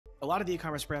a lot of the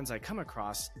e-commerce brands I come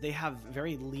across, they have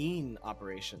very lean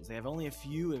operations. They have only a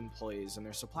few employees and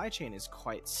their supply chain is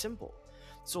quite simple.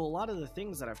 So a lot of the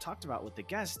things that I've talked about with the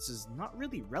guests is not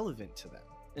really relevant to them.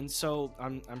 And so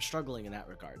I'm struggling in that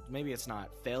regard. Maybe it's not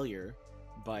failure,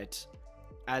 but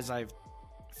as I've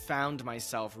found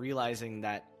myself realizing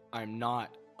that I'm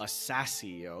not a SaaS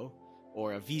CEO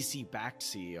or a VC-backed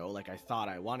CEO like I thought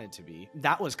I wanted to be,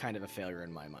 that was kind of a failure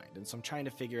in my mind. And so I'm trying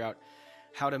to figure out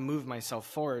how to move myself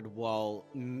forward while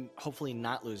hopefully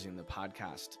not losing the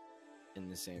podcast in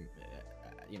the same,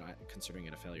 considering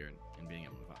it a failure and being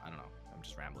able to, I don't know, I'm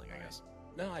just rambling, I guess.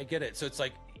 No, I get it. So it's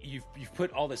like you've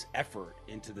put all this effort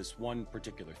into this one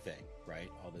particular thing, right?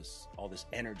 All this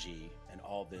energy and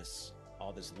all this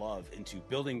love into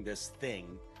building this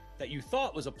thing that you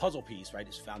thought was a puzzle piece, right?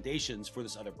 It's foundations for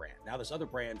this other brand. Now this other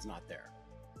brand's not there.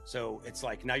 So it's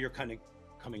like now you're kind of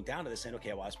coming down to this saying, okay,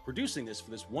 well, I was producing this for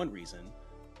this one reason.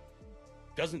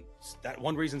 That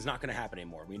one reason's not going to happen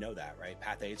anymore. We know that, right?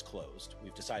 Path A is closed.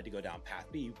 We've decided to go down path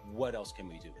B. What else can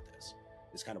we do with this?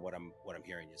 Is kind of what I'm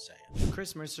hearing you saying.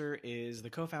 Chris Mercer is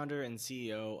the co-founder and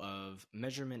CEO of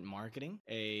Measurement Marketing,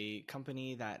 a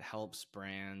company that helps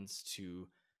brands to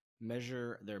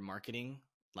measure their marketing,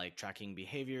 like tracking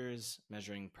behaviors,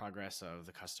 measuring progress of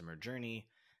the customer journey,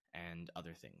 and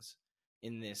other things.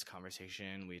 In this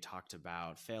conversation, we talked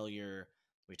about failure.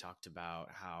 We talked about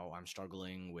how I'm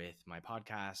struggling with my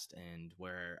podcast and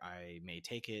where I may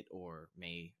take it or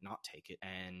may not take it,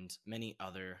 and many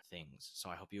other things. So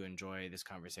I hope you enjoy this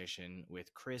conversation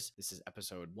with Chris. This is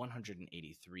episode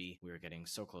 183. We are getting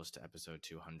so close to episode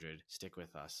 200. Stick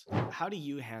with us. How do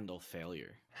you handle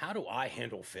failure? How do I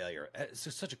handle failure? It's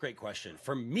just such a great question.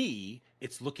 For me,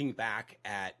 it's looking back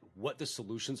at what the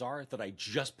solutions are that I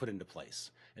just put into place.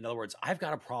 In other words, I've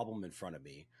got a problem in front of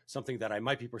me, something that I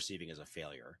might be perceiving as a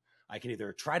failure. I can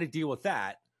either try to deal with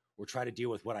that or try to deal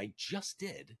with what I just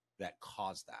did that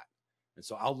caused that. And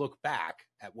so I'll look back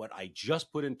at what I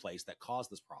just put in place that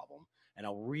caused this problem, and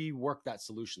I'll rework that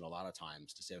solution a lot of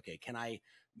times to say, okay, can I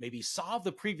maybe solve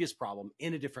the previous problem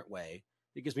in a different way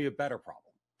that gives me a better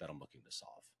problem that I'm looking to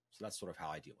solve? So that's sort of how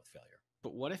I deal with failure.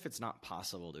 But what if it's not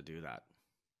possible to do that?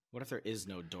 What if there is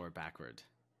no door backward?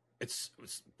 It's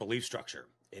belief structure.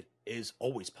 It is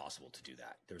always possible to do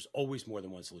that. There's always more than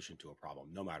one solution to a problem,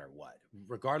 no matter what.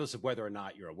 Regardless of whether or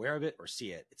not you're aware of it or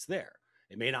see it, it's there.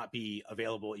 It may not be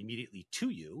available immediately to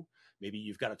you. Maybe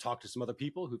you've got to talk to some other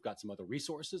people who've got some other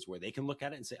resources where they can look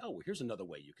at it and say, oh, well, here's another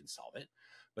way you can solve it.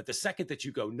 But the second that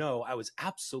you go, no, I was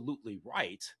absolutely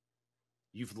right,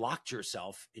 you've locked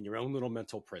yourself in your own little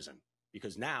mental prison,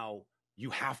 because now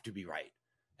you have to be right.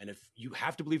 And if you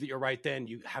have to believe that you're right, then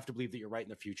you have to believe that you're right in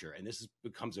the future. And this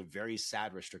becomes a very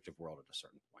sad, restrictive world at a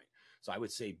certain point. So I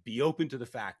would say be open to the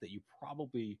fact that you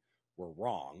probably were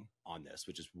wrong on this,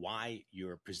 which is why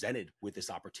you're presented with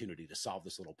this opportunity to solve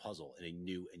this little puzzle in a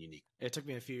new and unique way. It took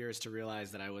me a few years to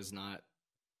realize that I was not,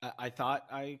 I thought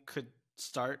I could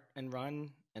start and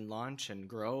run and launch and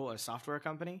grow a software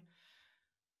company,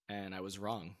 and I was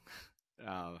wrong.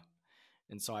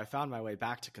 And so I found my way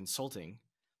back to consulting,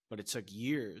 but it took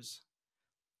years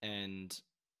and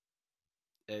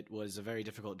it was a very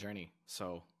difficult journey.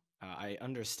 So I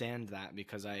understand that,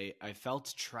 because I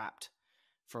felt trapped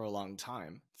for a long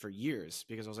time, for years,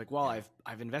 because I was like, well,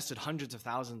 I've invested hundreds of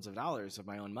thousands of dollars of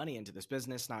my own money into this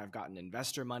business. Now I've gotten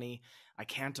investor money. I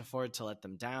can't afford to let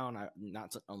them down.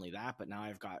 Not only that, but now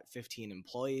I've got 15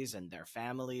 employees and their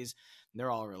families. And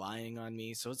they're all relying on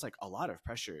me. So it's like a lot of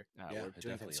pressure. We're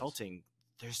doing consulting.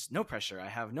 There's no pressure. I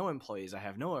have no employees. I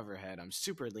have no overhead. I'm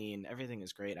super lean. Everything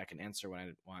is great. I can answer when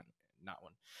I want,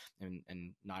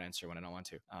 and not answer when I don't want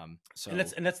to.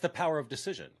 And that's the power of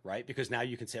decision, right? Because now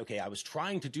you can say, okay, I was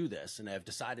trying to do this and I've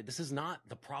decided this is not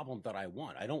the problem that I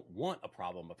want. I don't want a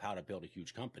problem of how to build a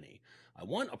huge company. I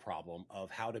want a problem of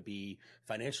how to be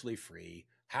financially free,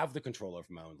 have the control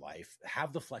over my own life,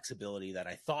 have the flexibility that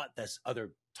I thought this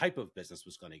other type of business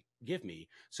was going to give me.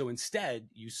 So instead,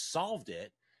 you solved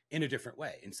it in a different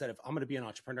way. Instead of, I'm going to be an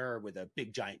entrepreneur with a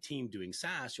big giant team doing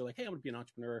SaaS, you're like, hey, I'm going to be an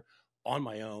entrepreneur on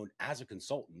my own as a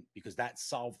consultant, because that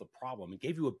solved the problem and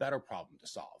gave you a better problem to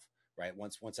solve, right?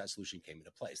 Once that solution came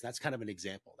into place. And that's kind of an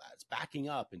example of that. It's backing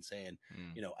up and saying,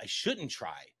 I shouldn't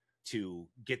try to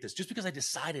get this. Just because I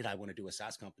decided I want to do a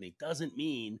SaaS company doesn't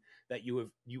mean that you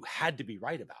had to be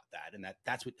right about that. And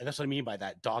that's what I mean by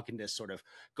that doggedness, sort of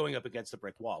going up against the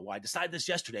brick wall. Well, I decided this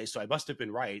yesterday, so I must have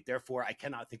been right. Therefore, I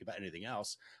cannot think about anything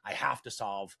else. I have to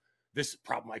solve this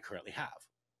problem I currently have.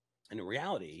 And in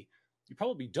reality, you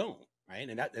probably don't, right?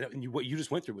 And what you just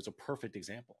went through was a perfect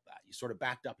example of that. You sort of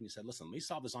backed up and you said, listen, let me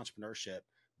solve this entrepreneurship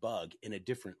bug in a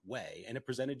different way, and it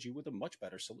presented you with a much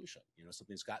better solution.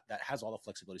 Something that has all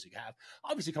the flexibilities you have.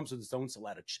 Obviously, comes with its own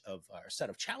set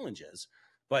of challenges,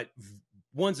 but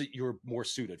ones that you're more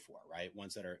suited for, right?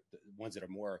 Ones that are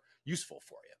more useful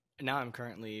for you. Now I'm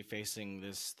currently facing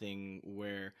this thing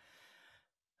where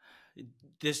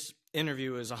this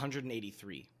interview is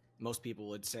 183. Most people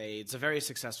would say it's a very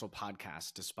successful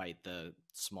podcast, despite the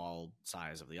small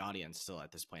size of the audience still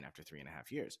at this point after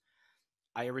 3.5 years.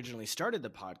 I originally started the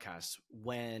podcast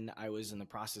when I was in the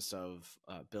process of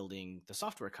building the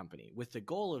software company, with the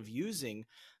goal of using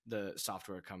the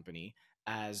software company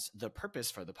as the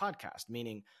purpose for the podcast,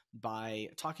 meaning by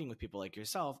talking with people like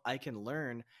yourself, I can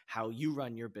learn how you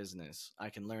run your business.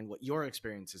 I can learn what your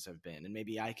experiences have been, and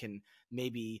maybe I can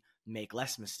make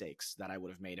less mistakes that I would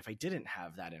have made if I didn't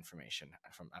have that information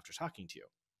from after talking to you.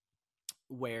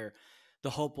 Where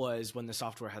the hope was, when the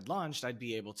software had launched, I'd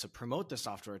be able to promote the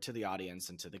software to the audience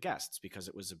and to the guests, because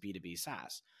it was a B2B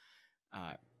SaaS.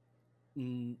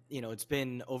 It's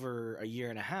been over 1.5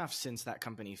 years since that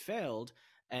company failed.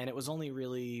 And it was only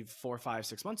really 4, 5,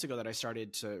 6 months ago that I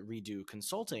started to redo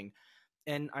consulting.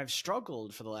 And I've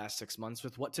struggled for the last 6 months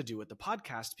with what to do with the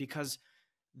podcast, because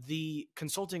the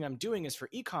consulting I'm doing is for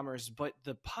e-commerce, but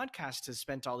the podcast has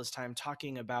spent all this time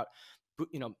talking about,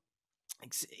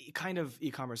 kind of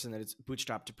e-commerce in that it's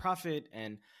bootstrapped to profit,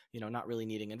 and, not really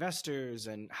needing investors,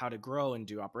 and how to grow and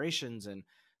do operations and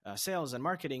sales and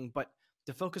marketing. But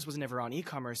the focus was never on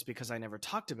e-commerce, because I never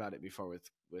talked about it before with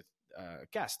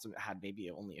guests. I had maybe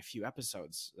only a few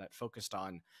episodes that focused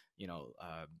on,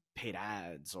 paid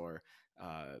ads or,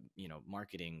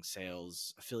 marketing,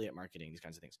 sales, affiliate marketing, these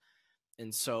kinds of things.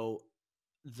 And so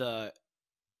the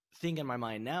thing in my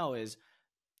mind now is,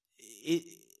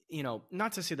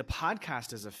 not to say the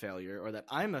podcast is a failure or that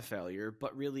I'm a failure,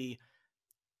 but really,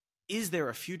 is there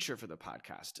a future for the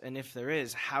podcast? And if there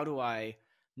is, how do I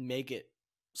make it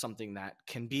something that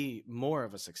can be more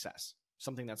of a success,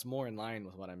 something that's more in line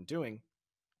with what I'm doing,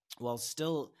 while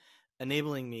still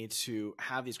enabling me to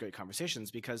have these great conversations?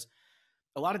 Because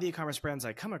a lot of the e-commerce brands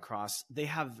I come across, they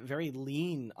have very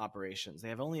lean operations. They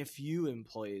have only a few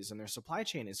employees, and their supply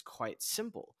chain is quite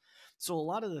simple. So a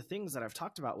lot of the things that I've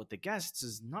talked about with the guests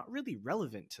is not really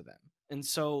relevant to them. And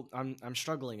so I'm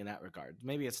struggling in that regard.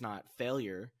 Maybe it's not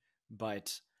failure,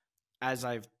 but as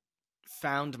I've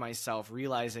found myself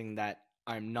realizing that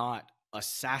I'm not a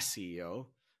SaaS CEO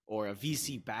or a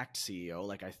VC-backed CEO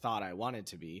like I thought I wanted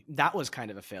to be, that was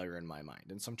kind of a failure in my mind.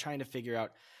 And so I'm trying to figure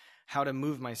out how to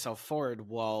move myself forward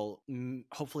while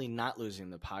hopefully not losing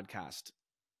the podcast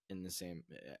in the same,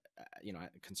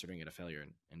 considering it a failure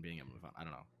and being able to move on. I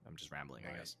don't know. I'm just rambling,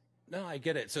 I guess. No, I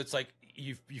get it. So it's like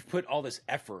you've put all this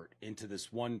effort into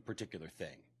this one particular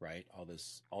thing, right? All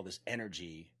this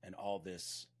energy and all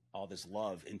this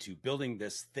love into building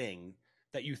this thing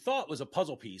that you thought was a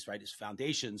puzzle piece, right? It's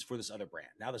foundations for this other brand.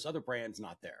 Now this other brand's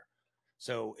not there.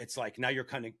 So it's like, now you're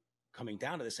kind of coming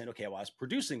down to this saying, okay, well, I was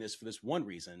producing this for this one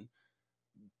reason.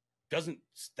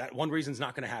 That one reason's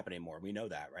not going to happen anymore. We know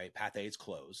that, right? Path A is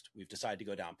closed. We've decided to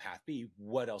go down path B.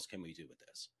 What else can we do with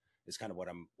this? Is kind of what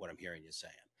I'm hearing you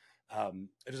saying.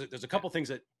 There's a couple things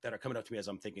that are coming up to me as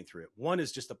I'm thinking through it. One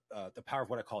is just the power of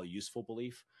what I call a useful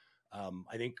belief.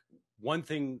 I think one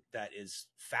thing that is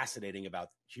fascinating about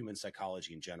human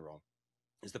psychology in general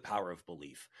is the power of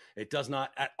belief. It does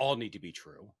not at all need to be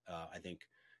true. I think,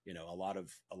 a lot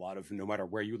of, no matter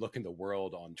where you look in the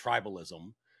world on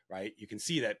tribalism, right, you can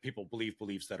see that people believe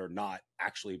beliefs that are not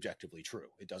actually objectively true.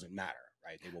 It doesn't matter,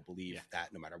 right? They will believe that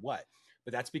no matter what.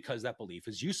 But that's because that belief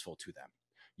is useful to them.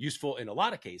 Useful in a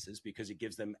lot of cases because it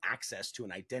gives them access to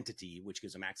an identity, which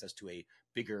gives them access to a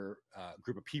bigger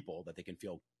group of people that they can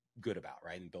feel good about,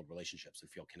 right? And build relationships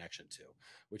and feel connection to,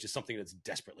 which is something that's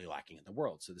desperately lacking in the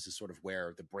world. So this is sort of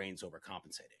where the brain's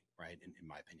overcompensating, right? In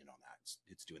my opinion on that,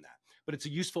 it's doing that, but it's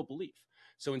a useful belief.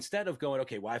 So instead of going,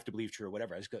 okay, well, I have to believe true or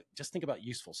whatever, just think about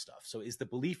useful stuff. So is the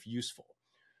belief useful?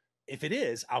 If it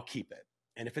is, I'll keep it.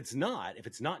 And if it's not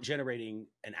generating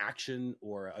an action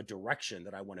or a direction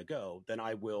that I want to go, then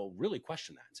I will really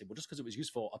question that and say, well, just because it was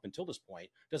useful up until this point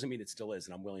doesn't mean it still is.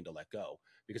 And I'm willing to let go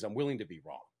because I'm willing to be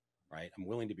wrong, right? I'm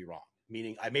willing to be wrong,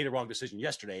 meaning I made a wrong decision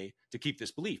yesterday to keep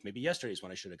this belief. Maybe yesterday is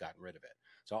when I should have gotten rid of it.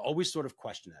 So I always sort of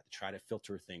question that to try to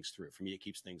filter things through. For me, it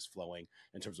keeps things flowing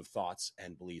in terms of thoughts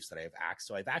and beliefs that I have access.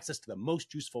 So I have access to the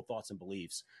most useful thoughts and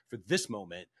beliefs for this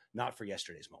moment, not for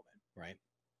yesterday's moment, right?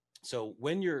 So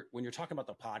when you're talking about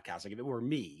the podcast, like if it were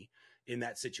me in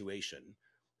that situation,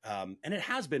 and it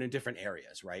has been in different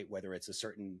areas, right? Whether it's a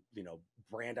certain,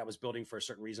 brand I was building for a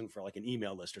certain reason, for like an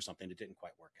email list or something that didn't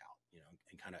quite work out,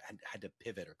 and kind of had to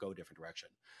pivot or go a different direction.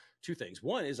 Two things.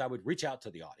 One is I would reach out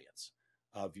to the audience.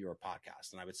 of your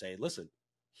podcast. And I would say, listen,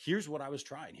 here's what I was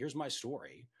trying. Here's my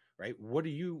story, right? What do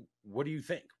you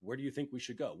think? Where do you think we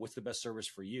should go? What's the best service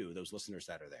for you, those listeners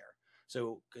that are there?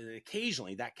 So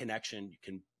occasionally that connection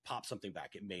can pop something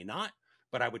back. It may not,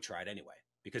 but I would try it anyway,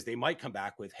 because they might come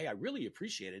back with, hey, I really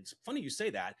appreciate it. It's funny you say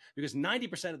that, because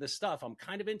 90% of this stuff I'm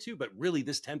kind of into, but really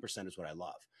this 10% is what I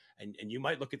love. And you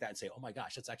might look at that and say, oh my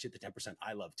gosh, that's actually the 10%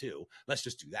 I love too. Let's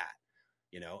just do that.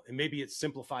 And maybe it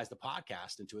simplifies the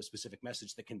podcast into a specific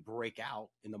message that can break out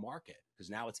in the market, because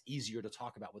now it's easier to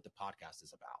talk about what the podcast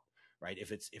is about, right?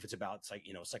 If it's about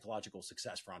psychological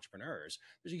success for entrepreneurs,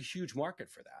 there's a huge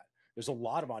market for that. There's a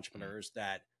lot of entrepreneurs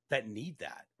that need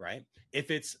that, right?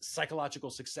 If it's psychological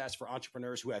success for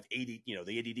entrepreneurs who have the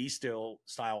ADD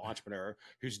style entrepreneur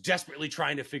who's desperately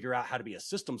trying to figure out how to be a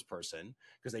systems person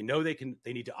because they know they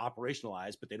need to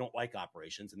operationalize, but they don't like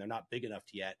operations and they're not big enough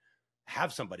to yet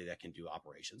have somebody that can do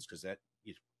operations, because that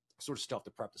you sort of still have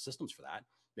to prep the systems for that.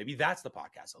 Maybe that's the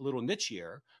podcast, a little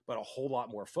nichier, but a whole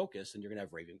lot more focused. And you're going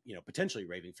to have potentially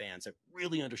raving fans that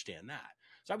really understand that.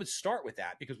 So I would start with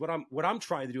that, because what I'm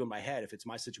trying to do in my head, if it's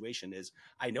my situation, is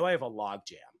I know I have a log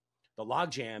jam. The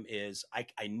log jam is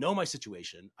I know my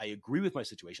situation. I agree with my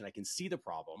situation. I can see the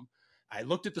problem. I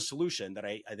looked at the solution that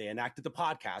they enacted the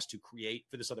podcast to create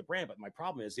for this other brand. But my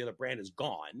problem is the other brand is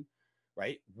gone,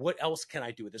 right? What else can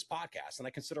I do with this podcast? And I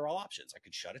consider all options. I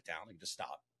could shut it down. I could just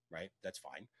stop, right? That's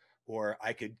fine. Or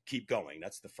I could keep going.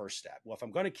 That's the first step. Well, if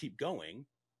I'm going to keep going,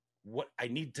 what I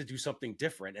need to do something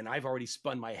different. And I've already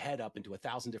spun my head up into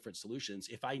 1,000 different solutions.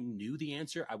 If I knew the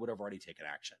answer, I would have already taken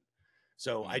action.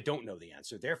 So I don't know the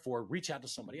answer. Therefore, reach out to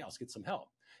somebody else, get some help.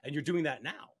 And you're doing that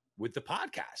now with the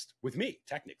podcast, with me,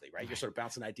 technically, right? You're sort of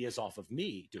bouncing ideas off of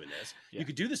me doing this. Yeah. You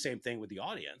could do the same thing with the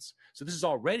audience. So this is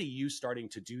already you starting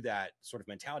to do that sort of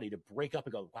mentality to break up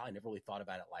and go, wow, I never really thought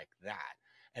about it like that.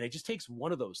 And it just takes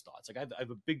one of those thoughts. Like I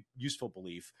have a big useful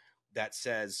belief that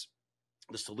says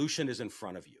the solution is in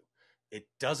front of you. It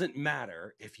doesn't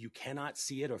matter if you cannot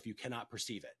see it or if you cannot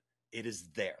perceive it. It is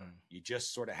there. You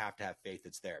just sort of have to have faith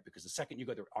it's there, because the second you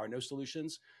go, there are no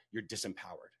solutions, you're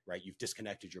disempowered, right? You've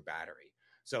disconnected your battery.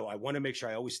 So I want to make sure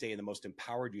I always stay in the most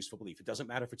empowered, useful belief. It doesn't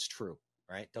matter if it's true,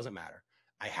 right? It doesn't matter.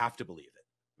 I have to believe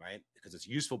it, right? Because it's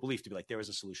useful belief to be like, there is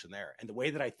a solution there. And the way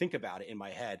that I think about it in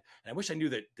my head, and I wish I knew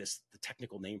the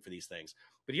technical name for these things,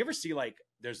 but you ever see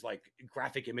there's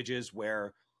graphic images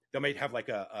where they might have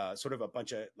a sort of a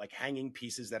bunch of hanging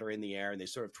pieces that are in the air and they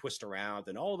sort of twist around,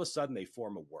 and all of a sudden they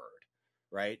form a word,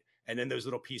 right? And then those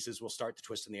little pieces will start to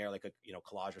twist in the air like a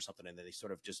collage or something, and then they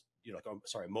sort of just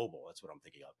mobile. That's what I'm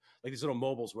thinking of. Like these little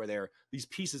mobiles where they're these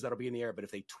pieces that'll be in the air, but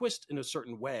if they twist in a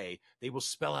certain way, they will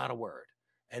spell out a word.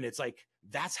 And it's like,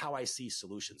 that's how I see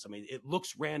solutions. I mean, it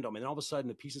looks random, and all of a sudden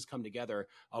the pieces come together,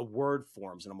 a word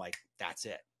forms, and I'm like, that's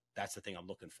it. That's the thing I'm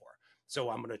looking for. So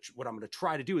what I'm going to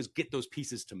try to do is get those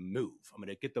pieces to move. I'm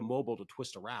going to get the mobile to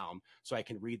twist around so I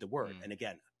can read the word. And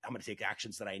again, I'm going to take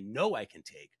actions that I know I can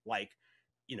take, like,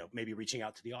 maybe reaching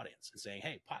out to the audience and saying,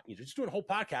 hey, just doing a whole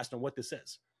podcast on what this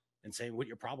is and saying what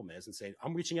your problem is and saying,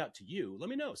 I'm reaching out to you. Let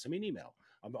me know. Send me an email.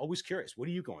 I'm always curious. What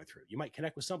are you going through? You might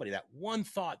connect with somebody. That one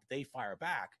thought that they fire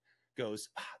back goes,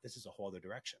 this is a whole other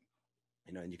direction,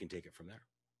 and you can take it from there.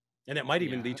 And it might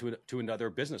even lead to another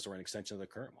business or an extension of the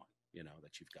current one,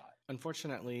 that you've got.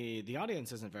 Unfortunately, the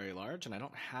audience isn't very large, and I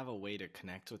don't have a way to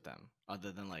connect with them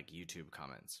other than YouTube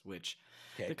comments, which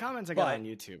the comments I got on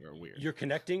YouTube are weird. You're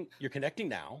connecting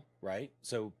now, right?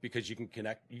 So because you can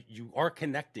connect, you are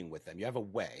connecting with them. You have a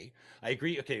way. I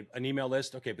agree. Okay. An email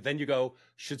list. Okay. But then you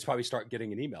should probably start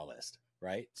getting an email list,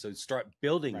 right? So start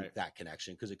building that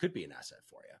connection, because it could be an asset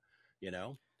for you,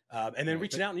 and then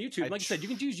reaching out on YouTube. Like I said, you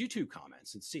can use YouTube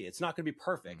comments and see. It's not going to be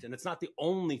perfect. And it's not the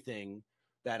only thing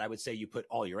that I would say you put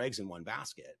all your eggs in one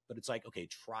basket, but it's like, okay,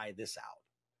 try this out,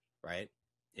 right?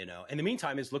 In the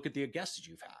meantime is look at the guests that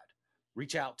you've had.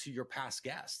 Reach out to your past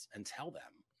guests and tell them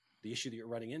the issue that you're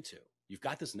running into. You've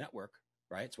got this network,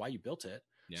 right? It's why you built it.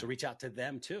 Yeah. So reach out to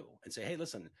them too and say, hey,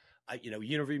 listen, you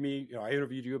interviewed me, I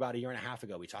interviewed you about a year and a half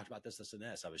ago. We talked about this, this, and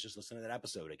this. I was just listening to that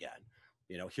episode again.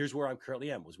 Here's where I'm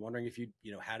currently am. Was wondering if you,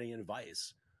 had any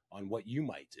advice on what you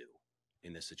might do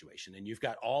in this situation. And you've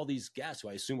got all these guests who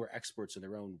I assume are experts in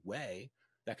their own way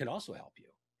that can also help you.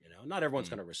 Not everyone's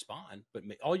going to respond, but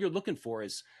all you're looking for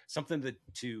is something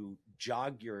to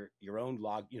jog your own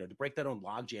log, to break that own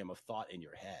log jam of thought in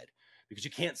your head, because you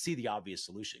can't see the obvious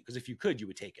solution. Because if you could, you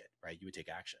would take it, right? You would take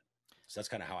action. So that's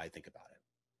kind of how I think about it.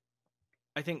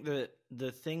 I think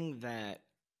the thing that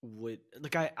would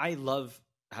I love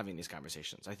having these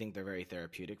conversations. I think they're very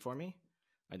therapeutic for me.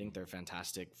 I think they're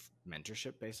fantastic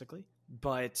mentorship, basically.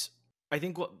 But I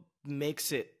think what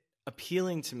makes it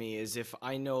appealing to me is if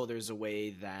I know there's a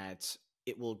way that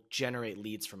it will generate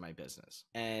leads for my business.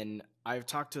 And I've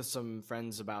talked to some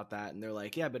friends about that, and they're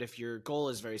like, yeah, but if your goal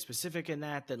is very specific in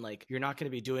that, then like you're not going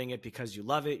to be doing it because you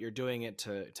love it. You're doing it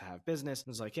to have business.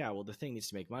 And it's like, yeah, well, the thing needs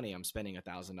to make money. I'm spending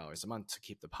 $1,000 a month to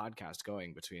keep the podcast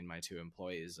going between my 2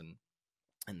 employees and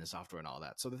the software and all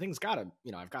that. So the thing's gotta,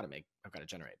 I've got to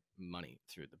generate money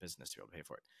through the business to be able to pay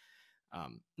for it.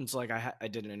 And so like I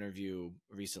did an interview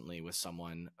recently with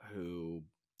someone who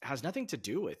has nothing to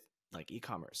do with like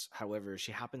e-commerce. However,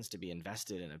 she happens to be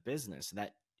invested in a business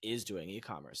that is doing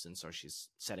e-commerce. And so she's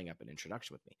setting up an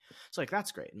introduction with me. So like,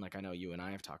 that's great. And like, I know you and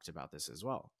I have talked about this as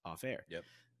well off air.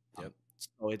 Yep.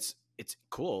 So it's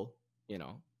cool,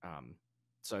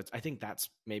 so I think that's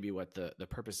maybe what the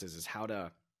purpose is how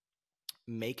to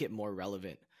make it more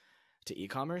relevant to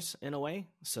e-commerce in a way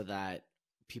so that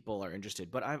people are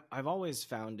interested. But I've always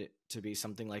found it to be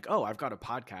something like, oh, I've got a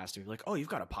podcast. And you're like, oh, you've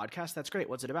got a podcast? That's great.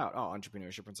 What's it about? Oh,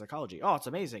 entrepreneurship and psychology. Oh, it's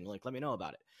amazing. Like, let me know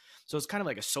about it. So it's kind of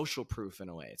like a social proof in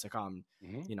a way. It's like,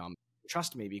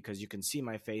 trust me because you can see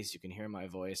my face, you can hear my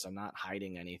voice. I'm not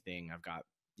hiding anything. I've got,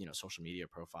 social media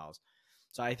profiles.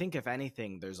 So I think if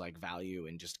anything, there's like value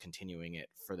in just continuing it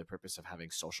for the purpose of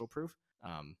having social proof.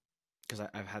 Because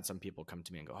I've had some people come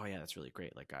to me and go, oh yeah, that's really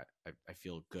great. Like I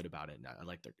feel good about it. I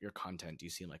like your content. You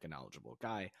seem like a knowledgeable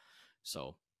guy.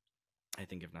 So I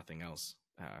think if nothing else,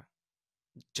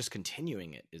 just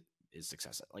continuing it is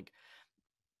success. Like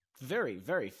very,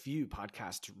 very few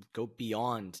podcasts go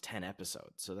beyond 10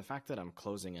 episodes. So the fact that I'm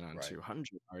closing in on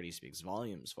 200 already speaks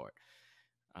volumes for it.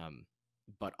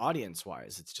 But audience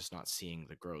wise, it's just not seeing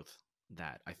the growth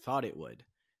that I thought it would.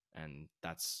 And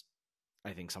that's,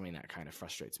 I think, something that kind of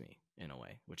frustrates me in a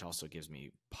way, which also gives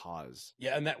me pause.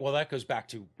 Yeah. And that goes back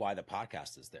to why the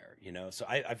podcast is there, So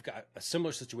I've got a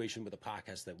similar situation with a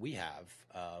podcast that we have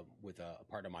with a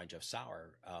partner of mine, Jeff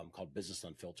Sauer, called Business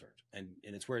Unfiltered. And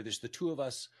it's where there's the two of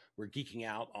us, we're geeking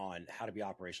out on how to be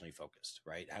operationally focused,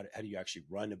 right? How do you actually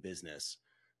run a business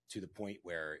to the point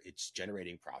where it's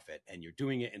generating profit and you're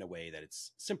doing it in a way that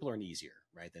it's simpler and easier,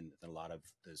 right? Than a lot of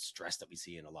the stress that we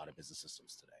see in a lot of business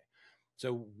systems today.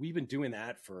 So we've been doing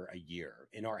that for a year.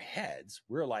 In our heads,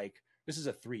 we're like, this is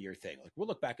a 3-year thing. Like we'll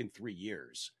look back in 3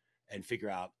 years and figure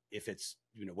out if it's,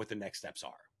 what the next steps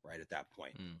are, right? At that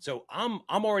point. So I'm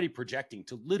already projecting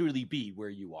to literally be where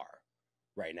you are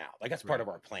right now. Like that's part of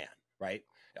our plan, right?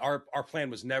 Our plan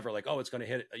was never like, oh, it's going to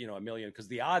hit, 1 million, because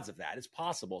the odds of that is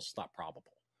possible. It's not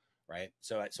probable. Right.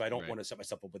 So I don't want to set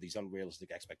myself up with these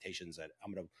unrealistic expectations that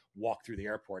I'm going to walk through the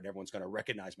airport and everyone's going to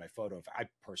recognize my photo. I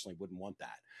personally wouldn't want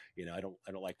that. I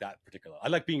don't like that particular. I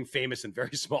like being famous in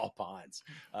very small ponds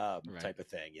type of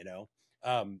thing,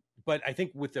 But I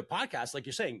think with the podcast, like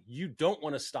you're saying, you don't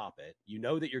want to stop it. You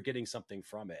know that you're getting something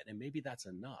from it, and maybe that's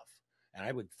enough. And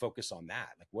I would focus on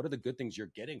that. Like, what are the good things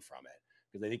you're getting from it?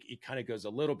 Because I think it kind of goes a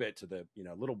little bit to the,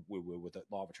 little woo-woo with the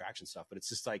law of attraction stuff, but it's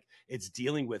just like, it's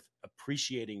dealing with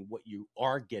appreciating what you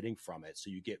are getting from it so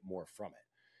you get more from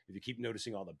it. If you keep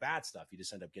noticing all the bad stuff, you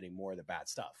just end up getting more of the bad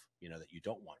stuff, that you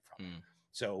don't want from it.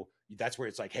 So that's where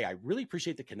it's like, hey, I really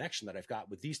appreciate the connection that I've got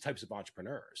with these types of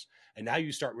entrepreneurs. And now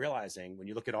you start realizing when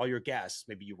you look at all your guests,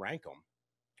 maybe you rank them,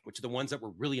 which are the ones that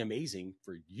were really amazing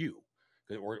for you.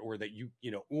 Or that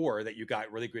or that you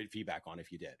got really great feedback on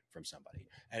if you did from somebody.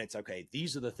 And it's okay,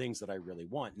 these are the things that I really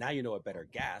want. Now you know a better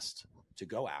guest to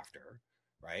go after,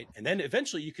 right? And then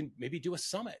eventually you can maybe do a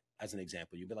summit as an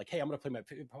example. You'd be like, hey, I'm going to play my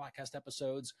podcast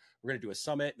episodes. We're going to do a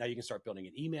summit. Now you can start building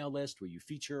an email list where you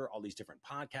feature all these different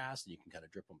podcasts and you can kind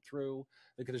of drip them through.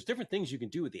 Because there's different things you can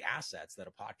do with the assets that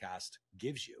a podcast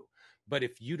gives you. But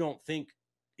if you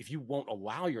won't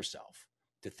allow yourself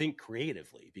to think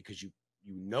creatively because you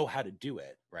know how to do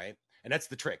it, right? And that's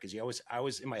the trick, is I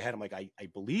always in my head, I'm like, I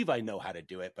believe I know how to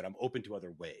do it, but I'm open to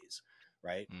other ways,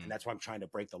 right? And that's why I'm trying to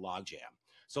break the log jam.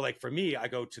 So like for me, I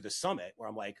go to the summit where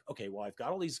I'm like, okay, well, I've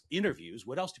got all these interviews.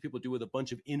 What else do people do with a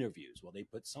bunch of interviews? Well, they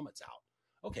put summits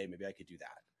out. Okay, maybe I could do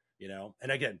that,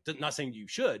 And again, not saying you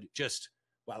should, just,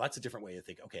 wow, that's a different way to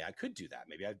think. Okay, I could do that.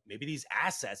 Maybe these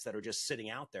assets that are just sitting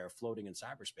out there floating in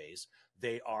cyberspace,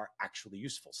 they are actually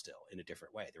useful still in a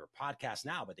different way. They're a podcast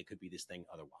now, but they could be this thing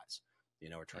otherwise,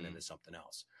 or turn into something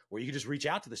else. Or you could just reach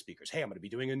out to the speakers. Hey, I'm going to be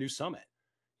doing a new summit.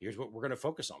 Here's what we're going to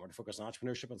focus on. We're going to focus on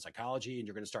entrepreneurship and psychology, and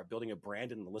you're going to start building a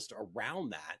brand and a list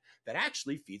around that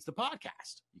actually feeds the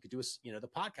podcast. You could do the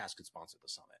podcast could sponsor the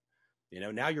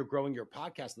summit. Now you're growing your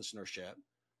podcast listenership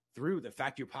through the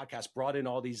fact your podcast brought in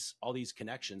all these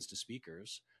connections to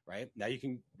speakers, right? Now you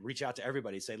can reach out to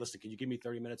everybody and say, listen, can you give me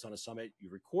 30 minutes on a summit? You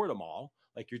record them all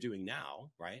like you're doing now,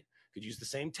 right? Could use the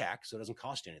same tech, so it doesn't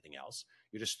cost you anything else.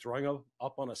 You're just throwing them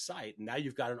up on a site. And now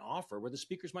you've got an offer where the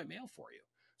speakers might mail for you.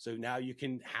 So now you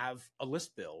can have a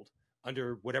list build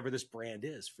under whatever this brand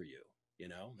is for you, you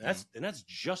know? And that's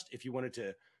just if you wanted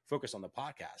to focus on the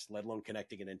podcast, let alone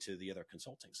connecting it into the other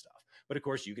consulting stuff. But of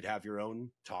course, you could have your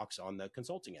own talks on the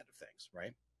consulting end of things,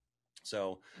 right?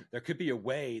 So there could be a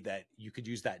way that you could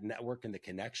use that network and the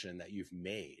connection that you've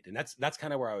made. And that's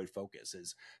kind of where I would focus.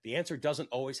 Is the answer doesn't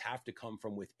always have to come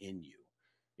from within you.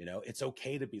 You know, it's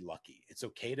okay to be lucky. It's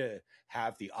okay to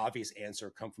have the obvious answer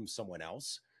come from someone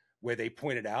else where they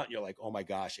point it out and you're like, oh my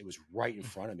gosh, it was right in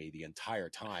front of me the entire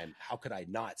time. How could I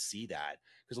not see that?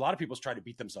 Because a lot of people try to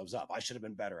beat themselves up. I should have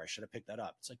been better. I should have picked that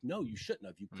up. It's like, no, you shouldn't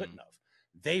have. You couldn't have.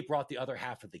 They brought the other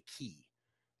half of the key,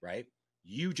 right?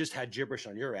 You just had gibberish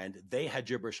on your end. They had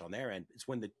gibberish on their end. It's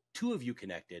when the two of you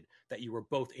connected that you were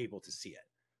both able to see it,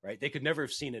 right? They could never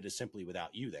have seen it as simply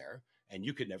without you there. And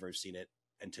you could never have seen it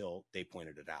until they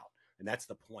pointed it out. And that's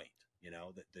the point, you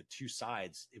know, the two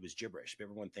sides, it was gibberish. If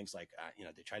everyone thinks like, you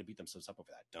know, they try to beat themselves up over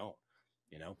that. Don't,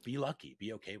 you know, be lucky,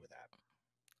 be okay with that.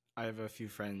 I have a few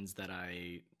friends that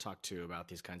I talk to about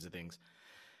these kinds of things,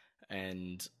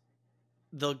 and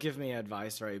they'll give me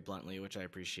advice very bluntly, which I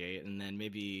appreciate. And then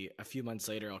maybe a few months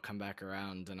later, I'll come back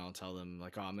around and I'll tell them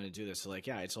like, oh, I'm going to do this. So like,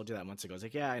 yeah, I told you that months ago. It's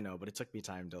like, yeah, I know, but it took me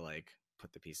time to like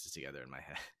put the pieces together in my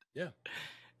head. Yeah.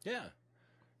 Yeah.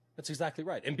 That's exactly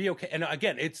right. And be okay. And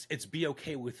again, it's be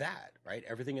okay with that, right?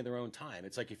 Everything in their own time.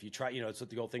 It's like if you try, you know, it's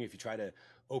the old thing. If you try to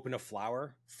open a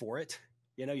flower for it,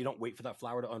 you know, you don't wait for that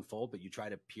flower to unfold, but you try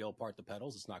to peel apart the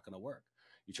petals. It's not going to work.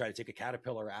 You try to take a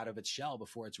caterpillar out of its shell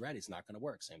before it's ready. It's not going to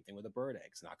work. Same thing with a bird egg.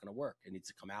 It's not going to work. It needs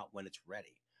to come out when it's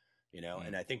ready, you know?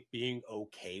 And I think being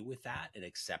okay with that and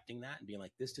accepting that and being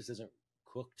like, this just isn't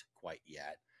cooked quite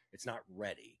yet. It's not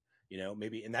ready. You know,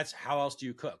 maybe, and that's how else do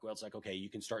you cook? Well, it's like, okay, you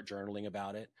can start journaling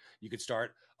about it. You could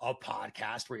start a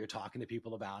podcast where you're talking to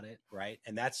people about it. Right.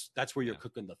 And that's where you're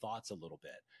cooking the thoughts a little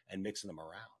bit and mixing them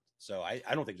around. So I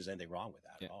don't think there's anything wrong with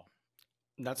that at all.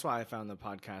 That's why I found the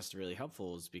podcast really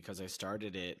helpful, is because I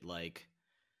started it like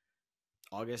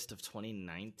August of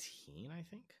 2019, I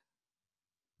think.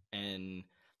 And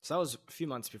so that was a few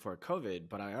months before COVID,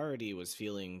 but I already was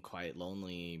feeling quite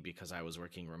lonely because I was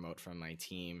working remote from my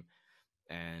team.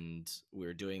 And we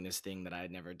were doing this thing that I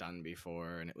had never done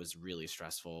before, and it was really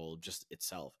stressful just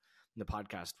itself. And the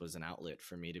podcast was an outlet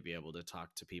for me to be able to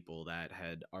talk to people that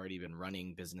had already been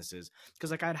running businesses,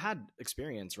 because like I'd had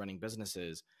experience running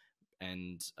businesses,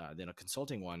 and then a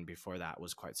consulting one before that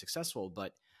was quite successful,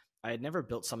 but I had never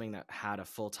built something that had a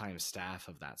full-time staff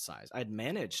of that size. I'd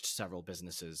managed several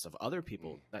businesses of other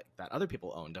people that other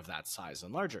people owned of that size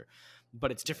and larger,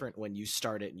 but it's different when you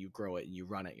start it and you grow it and you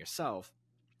run it yourself.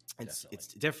 It's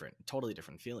different, totally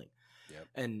different feeling.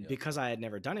 Because I had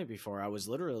never done it before, I was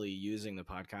literally using the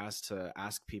podcast to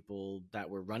ask people that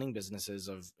were running businesses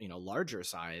of, you know, larger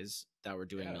size that were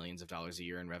doing millions of dollars a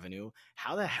year in revenue.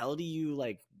 How the hell do you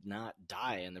like not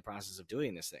die in the process of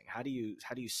doing this thing? How do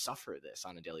you suffer this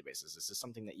on a daily basis? Is this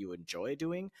something that you enjoy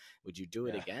doing? Would you do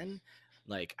it again?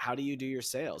 Like, how do you do your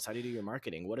sales? How do you do your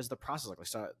marketing? What is the process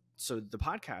like? So the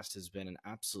podcast has been an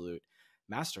absolute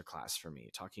masterclass for me,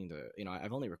 talking to, you know,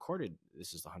 I've only recorded,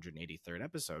 this is the 183rd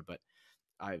episode, but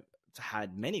I've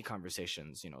had many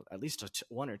conversations, you know, at least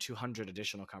 100 or 200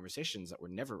 additional conversations that were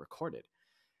never recorded.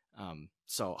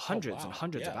 So hundreds and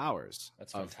hundreds of hours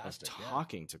of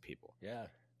talking to people.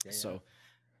 So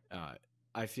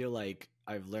I feel like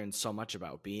I've learned so much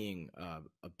about being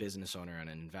a business owner and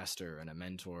an investor and a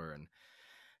mentor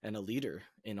and a leader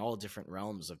in all different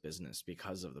realms of business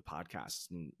because of the podcast.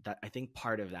 And that, I think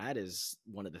part of that is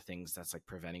one of the things that's like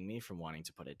preventing me from wanting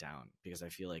to put it down, because I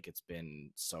feel like it's been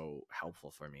so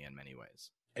helpful for me in many ways.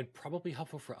 And probably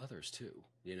helpful for others too.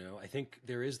 You know, I think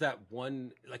there is that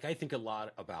one, like I think a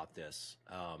lot about this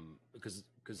because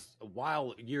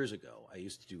years ago, I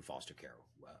used to do foster care,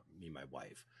 me and my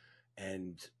wife.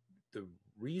 And the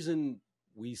reason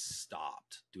we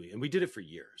stopped doing, and we did it for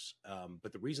years.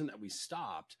 But the reason that we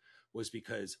stopped was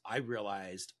because I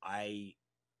realized I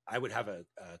would have a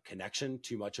connection,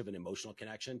 too much of an emotional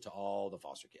connection to all the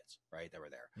foster kids, right, that were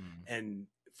there. And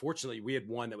fortunately, we had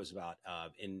one that was about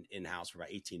in-house for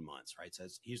about 18 months, right? So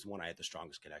he's the one I had the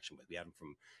strongest connection with. We had him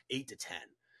from 8 to 10.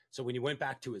 So when he went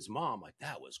back to his mom, like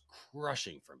that was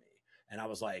crushing for me. And I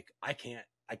was like,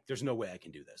 there's no way I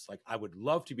can do this. Like, I would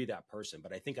love to be that person,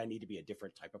 but I think I need to be a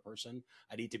different type of person.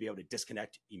 I need to be able to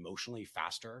disconnect emotionally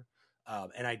faster.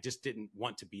 And I just didn't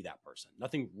want to be that person.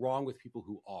 Nothing wrong with people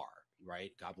who are,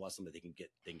 right? God bless them that they can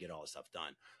get all this stuff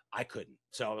done. I couldn't.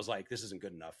 So I was like, this isn't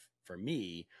good enough for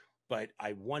me. But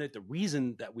I wanted the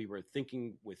reason that we were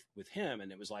thinking with him.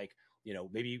 And it was like, you know,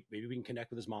 maybe we can connect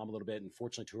with his mom a little bit. And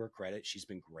fortunately, to her credit, she's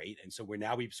been great. And so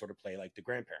we sort of play like the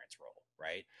grandparents role,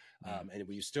 right? And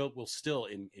we're still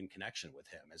in connection with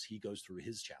him as he goes through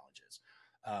his challenges.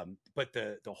 But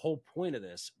the whole point of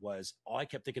this was, all I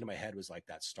kept thinking in my head was like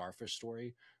that starfish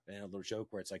story, and a little joke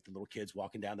where it's like the little kid's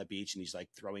walking down the beach and he's like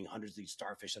throwing hundreds of these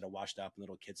starfish that are washed up, and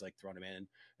little kids like throwing them in,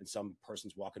 and some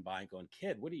person's walking by and going,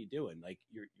 "Kid, what are you doing? Like,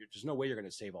 you're there's no way you're going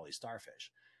to save all these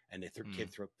starfish." And the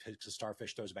kid picks a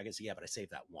starfish, throws it back and says, "Yeah, but I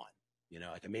saved that one.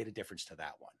 Like I made a difference to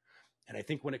that one." And I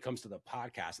think when it comes to the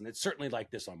podcast, and it's certainly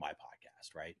like this on my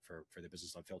podcast, right? For the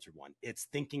Business Unfiltered one, it's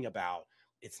thinking about,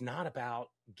 it's not about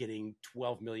getting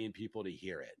 12 million people to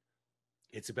hear it.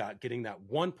 It's about getting that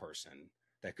one person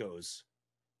that goes,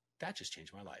 "That just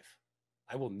changed my life.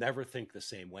 I will never think the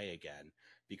same way again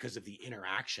because of the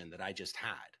interaction that I just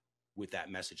had with that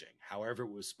messaging, however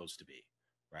it was supposed to be,"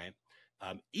 right?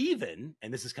 Even,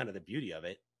 and this is kind of the beauty of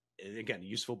it, again,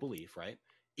 useful belief, right?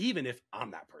 Even if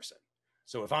I'm that person.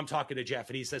 So if I'm talking to Jeff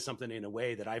and he says something in a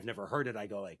way that I've never heard it, I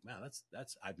go like, "Man,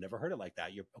 that's I've never heard it like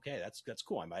that. You're okay. That's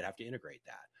cool. I might have to integrate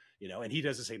that," and he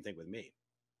does the same thing with me.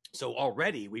 So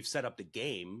already we've set up the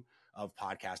game of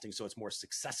podcasting so it's more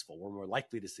successful. We're more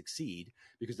likely to succeed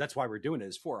because that's why we're doing it,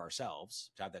 is for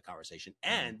ourselves to have that conversation.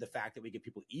 And the fact that we get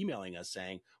people emailing us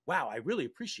saying, "Wow, I really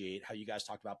appreciate how you guys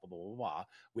talked about blah, blah, blah, blah.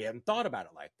 We haven't thought about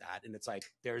it like that." And it's like,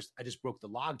 I just broke the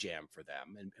logjam for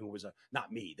them. And it was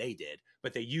not me, they did,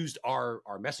 but they used our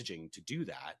messaging to do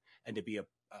that. And to be a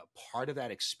part of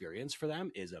that experience for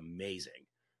them is amazing,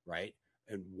 right?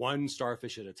 And one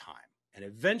starfish at a time. And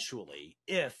eventually,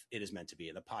 if it is meant to be,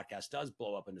 and the podcast does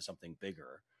blow up into something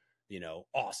bigger,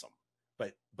 awesome.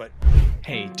 But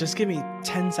hey, just give me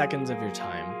 10 seconds of your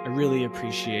time. I really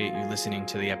appreciate you listening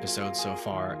to the episode so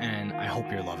far, and I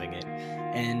hope you're loving it.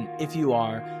 And if you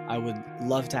are, I would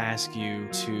love to ask you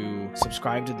to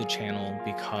subscribe to the channel,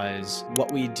 because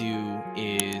what we do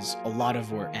is a lot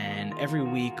of work, and every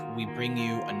week we bring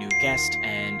you a new guest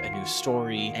and a new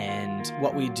story, and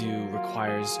what we do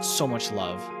requires so much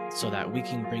love so that we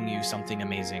can bring you something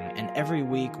amazing. And every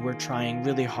week we're trying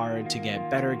really hard to get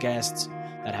better guests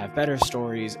that have better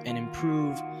stories and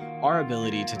improve our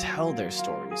ability to tell their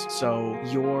stories. So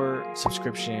your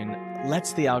subscription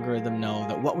lets the algorithm know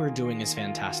that what we're doing is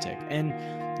fantastic. And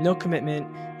no commitment,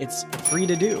 it's free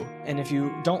to do. And if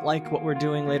you don't like what we're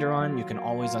doing later on, you can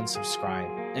always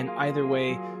unsubscribe. And either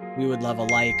way, we would love a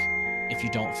like if you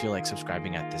don't feel like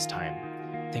subscribing at this time.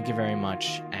 Thank you very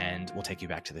much, and we'll take you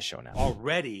back to the show now.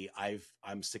 Already,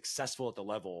 I'm successful at the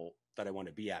level that I want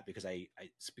to be at because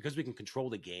because we can control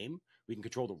the game, we can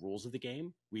control the rules of the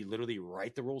game. We literally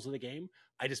write the rules of the game.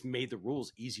 I just made the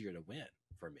rules easier to win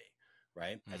for me,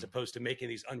 right? As opposed to making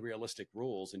these unrealistic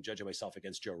rules and judging myself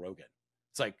against Joe Rogan.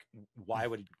 It's like, why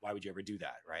would you ever do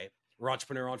that, right? Or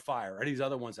Entrepreneur on Fire, or these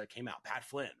other ones that came out, Pat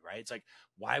Flynn, right? It's like,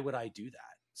 why would I do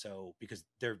that? So because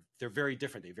they're very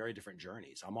different. They have very different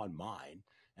journeys. I'm on mine.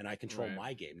 And I control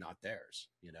my game, not theirs,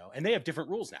 and they have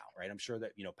different rules now, right? I'm sure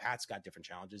that, Pat's got different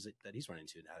challenges that he's running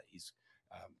into now that he's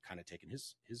kind of taken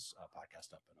his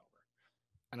podcast up and over.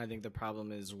 And I think the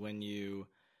problem is when you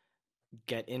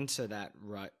get into that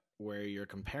rut where you're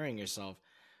comparing yourself,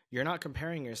 you're not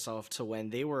comparing yourself to when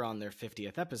they were on their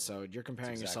 50th episode. You're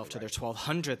comparing yourself to their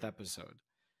 1200th episode.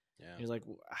 Yeah. You're like,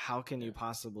 how can you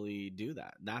possibly do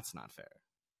that? That's not fair.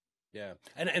 Yeah.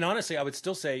 And honestly, I would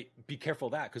still say be careful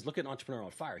of that, because look at Entrepreneur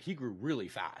on Fire. He grew really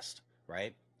fast,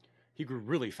 right? He grew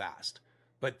really fast.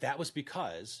 But that was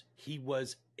because he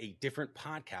was a different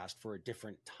podcast for a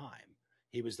different time.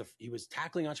 He was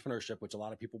tackling entrepreneurship, which a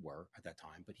lot of people were at that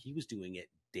time, but he was doing it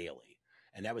daily.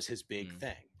 And that was his big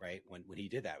thing, right? When he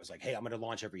did that, it was like, hey, I'm going to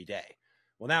launch every day.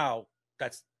 Well, now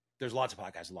there's lots of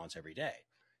podcasts that launch every day.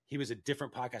 He was a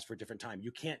different podcast for a different time.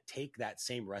 You can't take that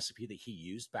same recipe that he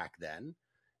used back then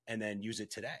and then use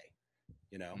it today.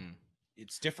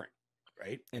 It's different,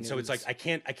 right? And so it's like I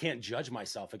can't judge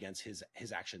myself against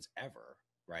his actions ever,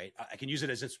 right? I can use it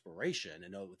as inspiration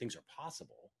and know that things are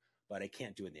possible, but I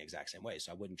can't do it in the exact same way.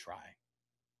 So I wouldn't try.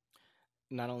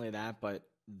 Not only that, but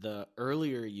the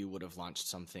earlier you would have launched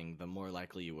something, the more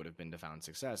likely you would have been to found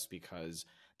success, because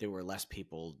there were less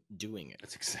people doing it.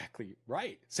 That's exactly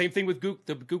right. Same thing with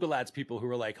the Google Ads people who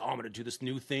were like, oh, I'm going to do this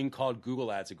new thing called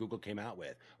Google Ads that Google came out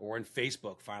with. Or when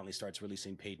Facebook finally starts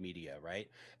releasing paid media, right?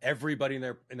 Everybody and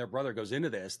their brother goes into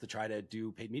this to try to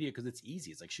do paid media because it's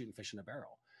easy. It's like shooting fish in a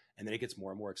barrel. And then it gets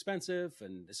more and more expensive.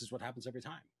 And this is what happens every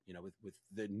time, with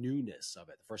the newness of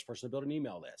it. The first person to build an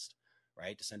email list,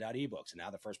 right? To send out ebooks. And now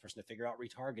the first person to figure out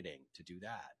retargeting to do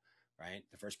that. Right.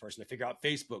 The first person to figure out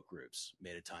Facebook groups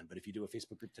made a ton. But if you do a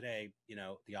Facebook group today,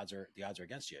 the odds are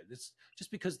against you. It's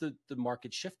just because the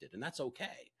market shifted, and that's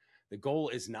okay. The goal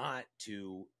is not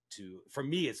to, for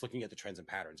me, it's looking at the trends and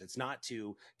patterns. It's not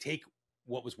to take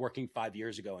what was working 5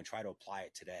 years ago and try to apply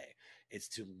it today. It's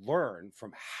to learn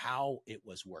from how it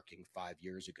was working 5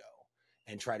 years ago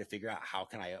and try to figure out how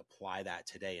can I apply that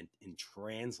today and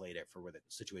translate it for the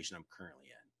situation I'm currently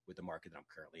in, with the market that I'm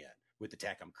currently in, with the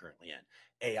tech I'm currently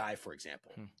in. AI, for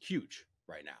example, huge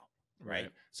right now.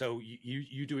 Right. So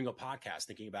you doing a podcast,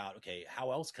 thinking about, okay, how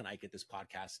else can I get this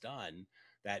podcast done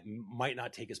that might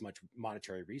not take as much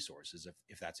monetary resources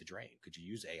if that's a drain? Could you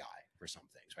use AI for some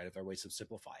things, right? If there are ways to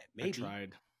simplify it, maybe. I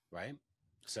tried. Right.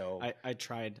 So I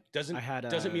tried. Doesn't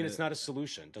mean it's not a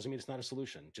solution. Doesn't mean it's not a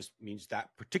solution. Just means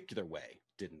that particular way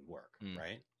didn't work.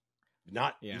 Right.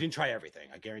 You didn't try everything.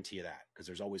 I guarantee you that, because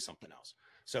there's always something else.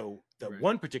 So the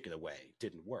one particular way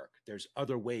didn't work. There's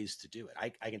other ways to do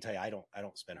it. I can tell you, I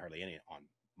don't spend hardly any on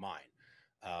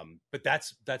mine. But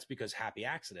that's because happy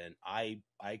accident. I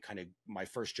kind of, my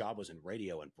first job was in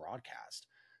radio and broadcast.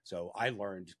 So I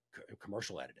learned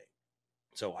commercial editing.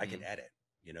 So I can edit,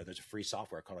 there's a free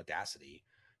software called Audacity.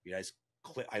 You guys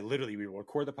we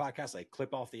record the podcast. I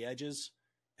clip off the edges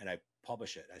and I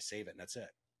publish it. I save it and that's it.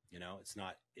 It's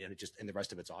not, and the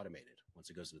rest of it's automated once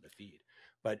it goes into the feed.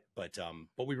 But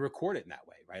we record it in that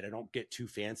way, right? I don't get too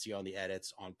fancy on the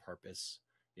edits on purpose,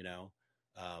 and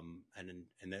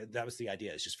that was the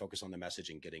idea, is just focus on the message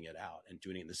and getting it out and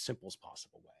doing it in the simplest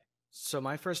possible way. So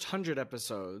my first 100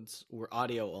 episodes were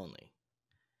audio only,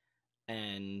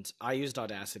 and I used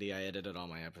Audacity. I edited all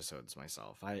my episodes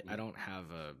myself. I don't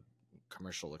have a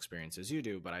commercial experience as you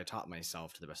do, but I taught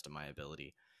myself to the best of my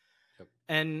ability.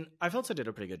 And I felt I did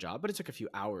a pretty good job, but it took a few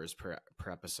hours per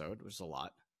episode, which is a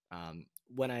lot.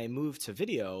 When I moved to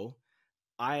video,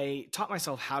 I taught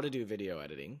myself how to do video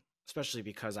editing, especially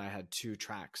because I had 2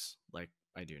 tracks like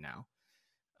I do now.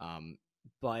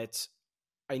 But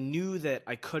I knew that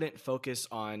I couldn't focus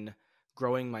on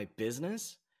growing my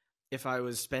business if I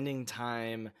was spending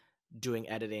time doing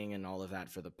editing and all of that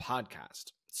for the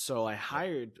podcast. So I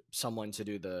hired someone to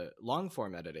do the long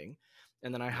form editing.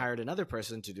 And then I hired another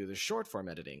person to do the short form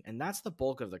editing. And that's the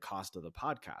bulk of the cost of the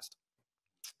podcast.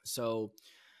 So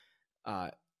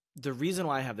the reason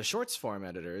why I have the shorts form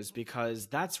editor is because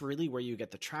that's really where you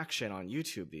get the traction on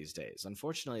YouTube these days.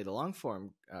 Unfortunately, the long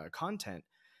form content,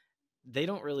 they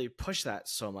don't really push that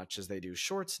so much as they do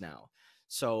shorts now.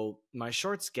 So my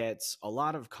shorts gets a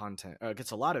lot of content, gets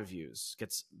a lot of views,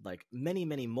 gets like many,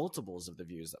 many multiples of the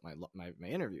views that my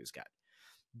interviews get.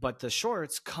 But the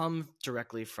shorts come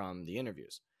directly from the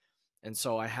interviews. And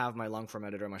so I have my long form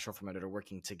editor and my short form editor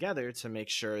working together to make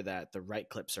sure that the right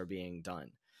clips are being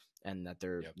done, and that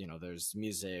there, there's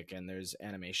music and there's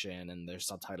animation and there's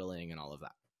subtitling and all of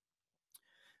that.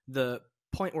 The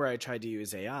point where I tried to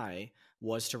use AI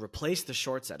was to replace the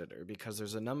shorts editor, because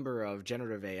there's a number of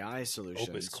generative AI solutions.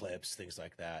 Opus clips, things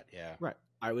like that. Yeah. Right.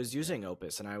 I was using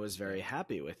Opus and I was very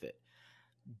happy with it.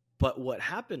 But what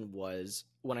happened was,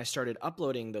 when I started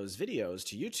uploading those videos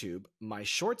to YouTube, my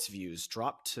shorts views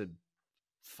dropped to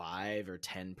 5 or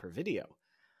 10 per video,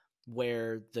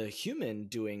 where the human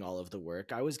doing all of the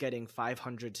work, I was getting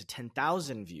 500 to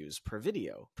 10,000 views per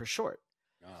video, per short.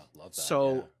 Oh, love that.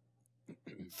 So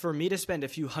for me to spend a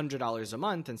few $100s a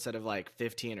month instead of like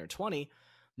 15 or 20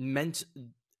 meant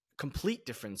complete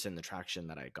difference in the traction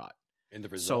that I got. In the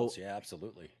results, yeah,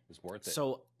 absolutely. It was worth it.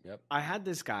 So I had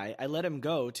this guy, I let him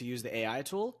go to use the AI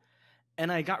tool, and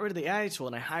I got rid of the AI tool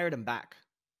and I hired him back.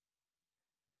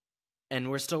 And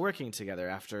we're still working together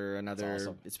after another,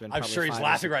 awesome. It's been I'm sure he's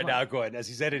laughing right now going, as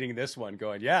he's editing this one,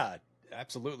 going, yeah,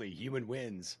 absolutely. Human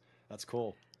wins. That's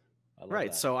cool. I love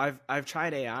that. So I've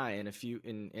tried AI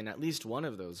in at least one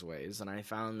of those ways, and I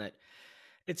found that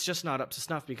it's just not up to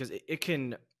snuff, because it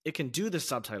can do the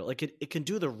subtitle. It can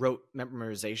do the rote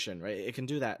memorization, right? It can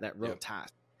do that rote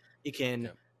task. It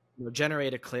can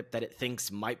generate a clip that it thinks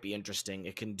might be interesting.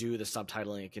 It can do the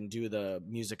subtitling. It can do the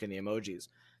music and the emojis.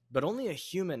 But only a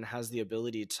human has the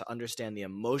ability to understand the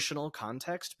emotional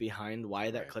context behind why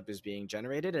that clip is being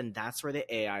generated, and that's where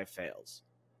the AI fails.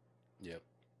 Yep.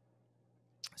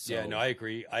 So, yeah, no, I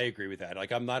agree. I agree with that.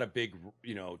 Like, I'm not a big,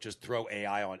 just throw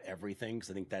AI on everything, because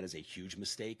I think that is a huge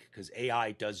mistake, because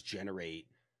AI does generate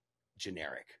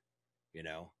generic,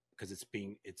 because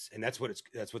and that's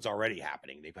what's already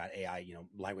happening. They've got AI,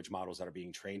 language models that are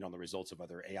being trained on the results of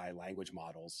other AI language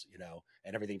models,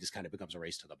 and everything just kind of becomes a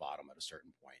race to the bottom at a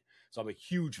certain point. So I'm a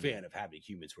huge fan of having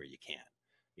humans where you can,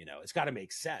 it's got to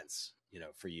make sense,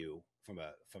 for you from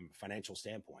a financial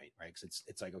standpoint, right? Because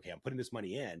it's like, okay, I'm putting this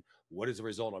money in. What is the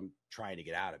result I'm trying to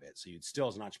get out of it? So you'd still,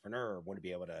 as an entrepreneur, want to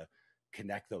be able to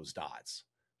connect those dots,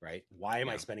 right? Why am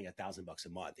I spending $1,000 a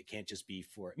month? It can't just be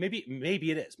for, maybe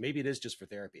it is. Maybe it is just for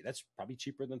therapy. That's probably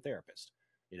cheaper than therapist,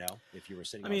 if you were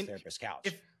sitting on a therapist's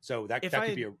couch. So that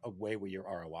could be a way where your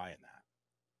ROI in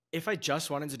that. If I just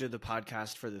wanted to do the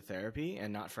podcast for the therapy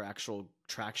and not for actual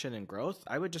traction and growth,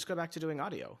 I would just go back to doing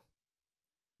audio.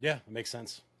 Yeah, it makes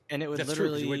sense. And it would That's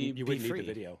literally true, you wouldn't be free. need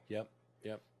the video. Yep.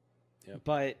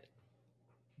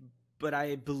 But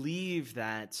I believe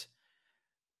that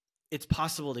it's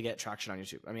possible to get traction on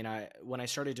YouTube. I mean, when I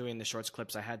started doing the shorts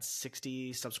clips, I had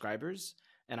 60 subscribers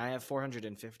and I have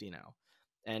 450 now.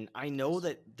 And I know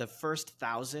that the first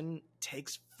 1,000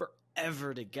 takes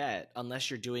forever to get unless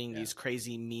you're doing these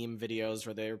crazy meme videos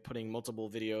where they're putting multiple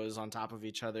videos on top of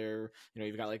each other. You know,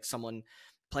 you've got like someone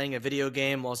playing a video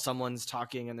game while someone's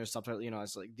talking and there's subtitles, you know,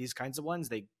 it's like these kinds of ones,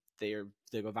 they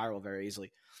go viral very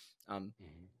easily.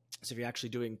 So if you're actually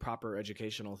doing proper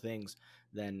educational things,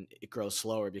 then it grows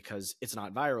slower because it's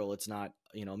not viral. It's not,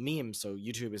 you know, meme. So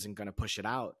YouTube isn't going to push it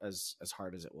out as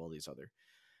hard as it will these other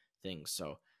things.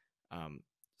 So,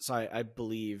 I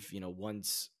believe, you know,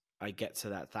 once I get to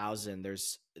that 1,000,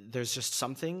 there's just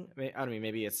something. I don't mean,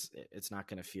 maybe it's not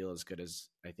going to feel as good as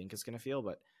I think it's going to feel,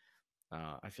 but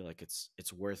I feel like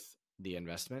it's worth the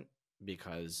investment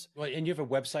because. Well, and you have a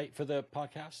website for the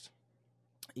podcast?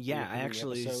 Yeah, I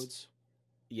actually. Episodes?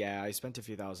 Yeah, I spent a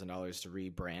few $1,000s to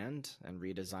rebrand and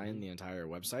redesign the entire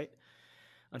website.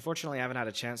 Unfortunately, I haven't had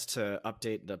a chance to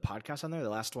update the podcast on there. The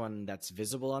last one that's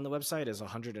visible on the website is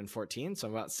 114, so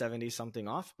I'm about 70 something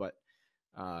off. But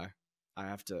I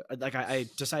have to, like, I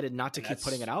decided not to keep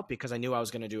putting it out because I knew I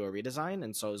was going to do a redesign,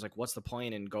 and so I was like, what's the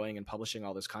point in going and publishing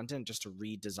all this content just to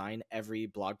redesign every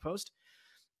blog post?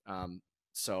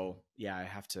 So yeah, I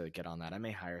have to get on that. I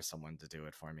may hire someone to do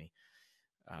it for me.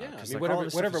 Yeah, I mean,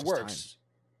 like, whatever works. Time.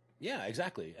 Yeah,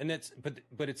 exactly. And that's,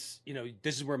 but it's, you know,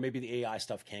 this is where maybe the AI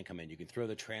stuff can come in. You can throw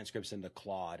the transcripts into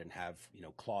Claude and have, you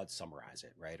know, Claude summarize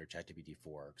it, right? Or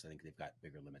ChatGPT-4, because I think they've got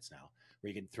bigger limits now,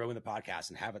 where you can throw in the podcast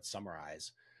and have it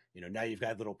summarize. You know, now you've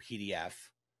got a little PDF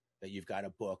that you've got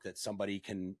a book that somebody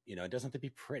can, you know, it doesn't have to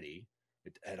be pretty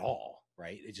at all,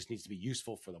 right? It just needs to be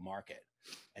useful for the market.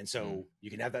 And so you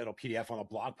can have that little PDF on a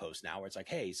blog post now where it's like,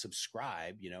 hey,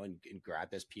 subscribe, you know, and grab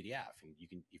this PDF. And you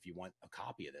can, if you want a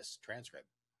copy of this transcript,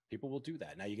 people will do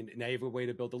that. Now you have a way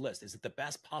to build a list. Is it the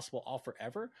best possible offer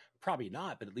ever? Probably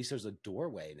not, but at least there's a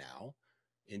doorway now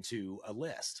into a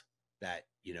list that,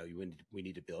 you know, we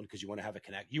need to build because you want to have a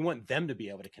connect. You want them to be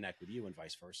able to connect with you and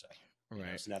vice versa.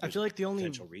 Right. So I feel like the only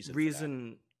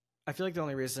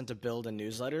reason to build a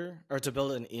newsletter or to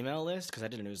build an email list, because I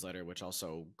did a newsletter which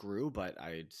also grew, but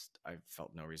I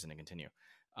felt no reason to continue.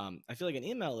 I feel like an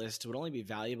email list would only be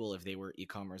valuable if they were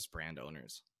e-commerce brand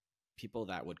owners. People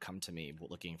that would come to me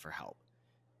looking for help.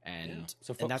 And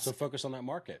so focus on that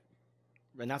market.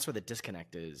 And that's where the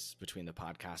disconnect is between the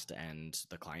podcast and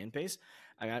the client base.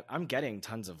 I'm getting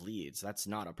tons of leads. That's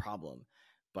not a problem.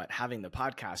 But having the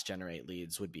podcast generate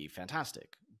leads would be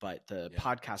fantastic. But the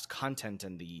podcast content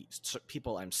and the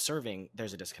people I'm serving,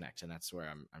 there's a disconnect. And that's where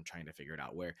I'm trying to figure it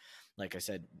out. Where, like I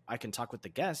said, I can talk with the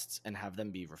guests and have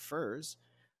them be refers.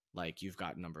 Like you've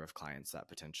got a number of clients that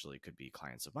potentially could be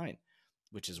clients of mine,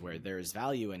 which is where there is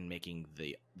value in making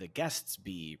the guests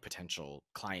be potential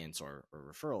clients or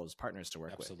referrals, partners to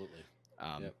work with. Absolutely.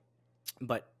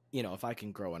 But, you know, if I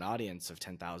can grow an audience of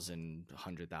 10,000,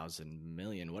 100,000,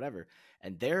 million, whatever,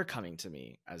 and they're coming to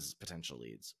me as potential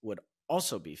leads would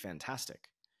also be fantastic.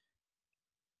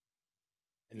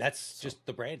 And that's just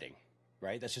the branding,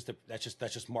 right? That's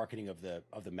just marketing of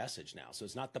the message now. So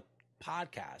it's not the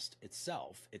podcast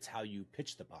itself, it's how you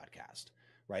pitch the podcast.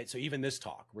 Right. So even this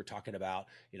talk, we're talking about,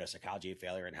 you know, psychology of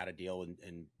failure and how to deal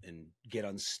and get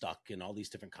unstuck in all these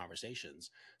different conversations.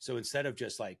 So instead of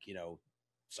just like, you know,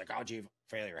 psychology of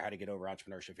failure, how to get over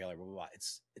entrepreneurship failure, blah, blah, blah,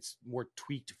 it's more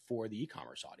tweaked for the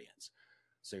e-commerce audience.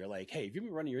 So you're like, hey, if you've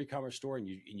been running your e-commerce store and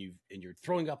you're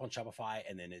throwing up on Shopify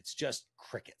and then it's just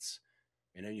crickets,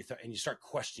 and then you start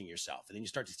questioning yourself, and then you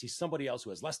start to see somebody else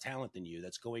who has less talent than you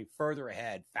that's going further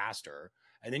ahead faster,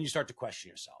 and then you start to question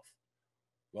yourself.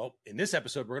 Well, in this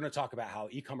episode, we're going to talk about how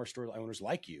e-commerce store owners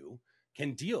like you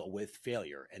can deal with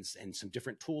failure and some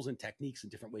different tools and techniques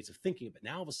and different ways of thinking. But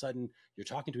now all of a sudden, you're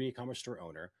talking to an e-commerce store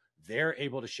owner. They're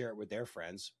able to share it with their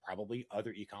friends, probably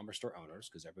other e-commerce store owners,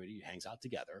 because everybody hangs out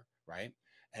together, right?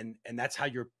 And that's how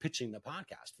you're pitching the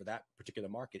podcast for that particular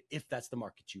market, if that's the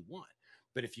market you want.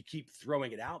 But if you keep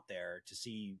throwing it out there to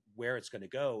see where it's going to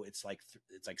go, it's like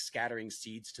scattering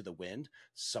seeds to the wind.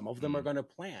 Some of them are going to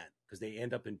plant because they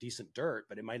end up in decent dirt,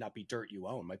 but it might not be dirt you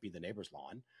own. It might be the neighbor's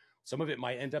lawn. Some of it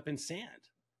might end up in sand,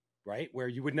 right? Where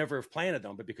you would never have planted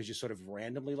them, but because you sort of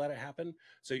randomly let it happen.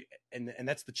 So, and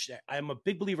that's I'm a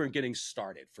big believer in getting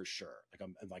started for sure. Like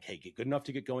I'm like, hey, get good enough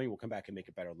to get going. We'll come back and make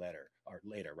it better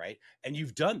later, right? And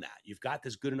you've done that. You've got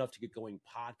this good enough to get going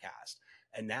podcast.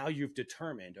 And now you've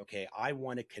determined, okay, I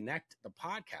want to connect the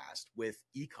podcast with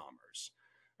e-commerce,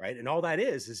 right? And all that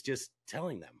is just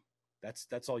telling them.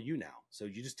 That's all you now. So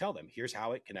you just tell them, here's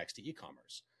how it connects to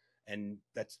e-commerce. And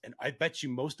I bet you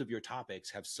most of your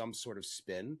topics have some sort of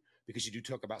spin because you do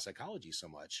talk about psychology so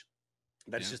much.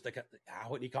 That's just like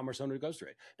how an e-commerce owner goes through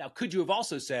it. Now, could you have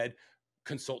also said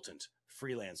consultant,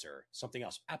 freelancer, something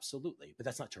else? Absolutely. But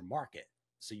that's not your market.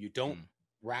 So you don't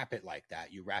wrap it like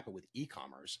that. You wrap it with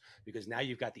e-commerce because now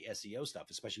you've got the SEO stuff,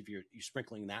 especially if you're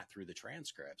sprinkling that through the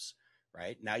transcripts,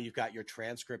 right? Now you've got your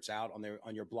transcripts out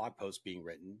on your blog post being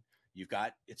written. You've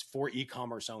got, it's for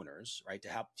e-commerce owners, right? To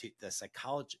help the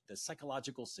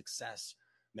psychological success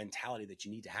mentality that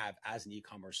you need to have as an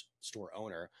e-commerce store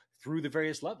owner through the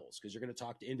various levels. Because you're going to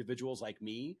talk to individuals like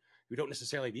me who don't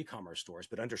necessarily have e-commerce stores,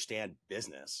 but understand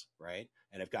business, right?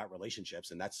 And have got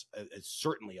relationships. And that's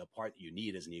certainly a part that you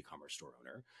need as an e-commerce store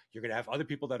owner. You're going to have other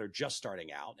people that are just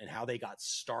starting out and how they got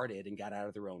started and got out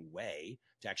of their own way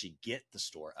to actually get the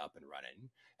store up and running.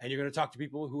 And you're going to talk to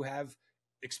people who have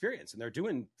experience and they're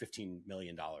doing $15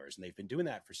 million and they've been doing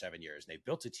that for 7 years and they've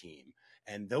built a team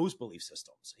and those belief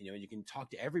systems, you can talk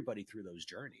to everybody through those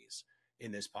journeys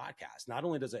in this podcast. Not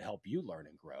only does it help you learn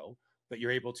and grow, but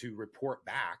you're able to report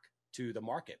back to the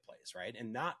marketplace, right?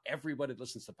 And not everybody that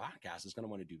listens to the podcast is going to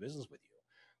want to do business with you.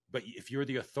 But if you're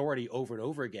the authority over and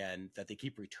over again that they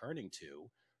keep returning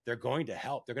to, they're going to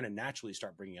help. They're going to naturally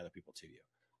start bringing other people to you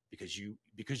because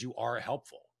you are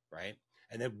helpful, right?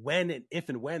 And then if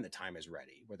and when the time is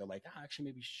ready, where they're like, actually,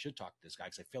 maybe you should talk to this guy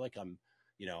because I feel like I'm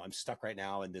stuck right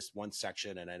now in this one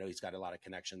section, and I know he's got a lot of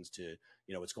connections to,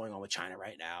 what's going on with China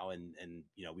right now, and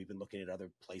we've been looking at other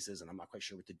places, and I'm not quite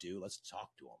sure what to do. Let's talk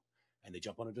to him. And they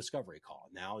jump on a discovery call.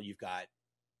 Now you've got,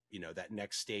 that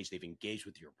next stage. They've engaged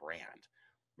with your brand,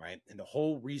 right? And the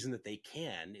whole reason that they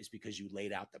can is because you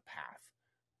laid out the path.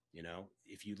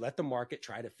 If you let the market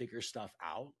try to figure stuff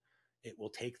out, it will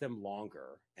take them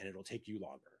longer and it'll take you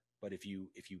longer. But if you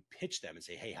pitch them and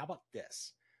say, hey, how about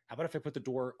this? How about if I put the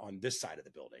door on this side of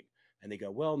the building? And they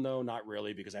go, well, no, not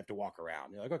really, because I have to walk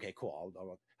around. You're like, okay, cool.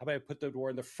 How about I put the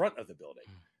door in the front of the building?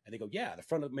 And they go, yeah, the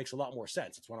front makes a lot more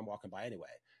sense. It's what I'm walking by anyway.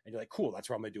 And you're like, cool, that's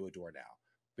where I'm going to do a door now.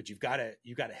 But you've got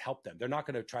to help them. They're not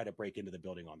going to try to break into the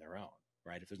building on their own,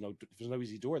 right? If there's no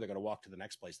easy door, they're going to walk to the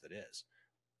next place that is,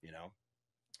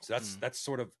 So that's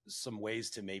sort of some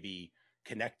ways to maybe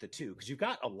connect the two, because you've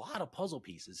got a lot of puzzle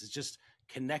pieces. It's just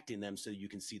connecting them so you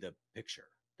can see the picture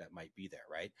that might be there,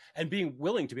 right? And being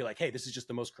willing to be like, hey, this is just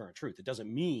the most current truth. It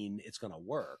doesn't mean it's going to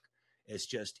work. It's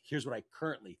just, here's what I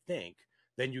currently think.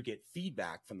 Then you get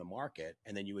feedback from the market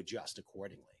and then you adjust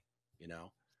accordingly.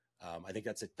 I think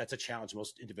that's a challenge.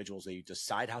 Most individuals, they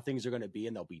decide how things are going to be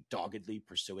and they'll be doggedly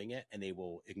pursuing it and they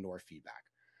will ignore feedback.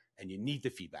 And you need the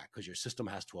feedback because your system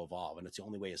has to evolve. And it's the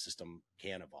only way a system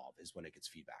can evolve is when it gets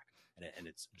feedback and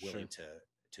it's willing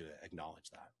to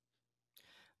acknowledge that.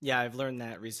 Yeah, I've learned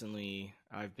that recently.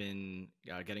 I've been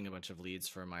getting a bunch of leads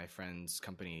for my friend's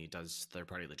company. He does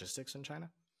third-party logistics in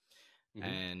China. Mm-hmm.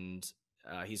 And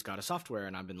he's got a software,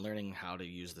 and I've been learning how to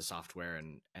use the software.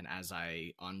 And as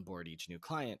I onboard each new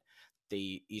client,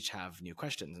 they each have new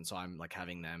questions. And so I'm like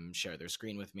having them share their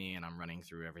screen with me and I'm running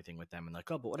through everything with them and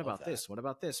like, oh, but what about this? What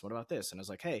about this? What about this? And I was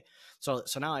like, hey, so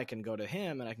now I can go to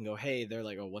him and I can go, hey, they're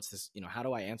like, oh, what's this? How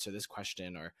do I answer this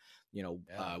question? Or,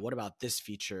 what about this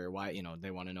feature? Why,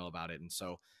 they want to know about it. And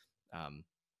so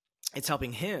it's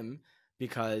helping him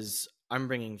because I'm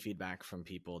bringing feedback from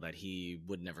people that he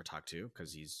would never talk to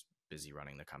because he's busy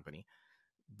running the company,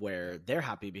 where they're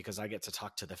happy because I get to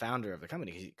talk to the founder of the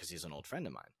company because he's an old friend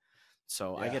of mine.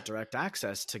 So I get direct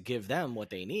access to give them what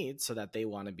they need so that they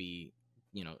want to be,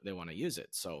 they want to use it.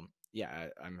 So yeah,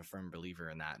 I'm a firm believer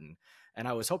in that. And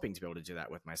I was hoping to be able to do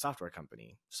that with my software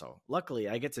company. So luckily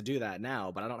I get to do that now,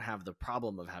 but I don't have the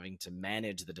problem of having to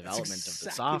manage the development of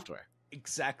the software.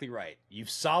 Exactly right. You've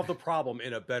solved the problem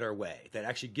in a better way that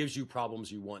actually gives you problems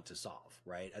you want to solve,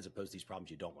 right? As opposed to these problems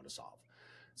you don't want to solve.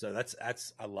 So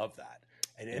I love that.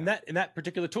 And that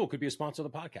particular tool could be a sponsor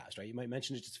of the podcast, right? You might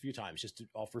mention it just a few times, just to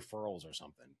offer referrals or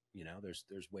something.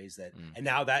 There's ways that, and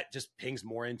now that just pings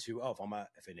more into, if I'm an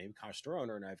e-commerce store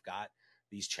owner and I've got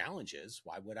these challenges,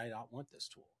 why would I not want this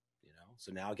tool?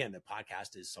 So now again, the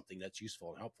podcast is something that's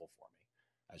useful and helpful for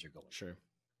me as you're going. Sure.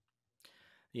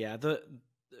 Yeah.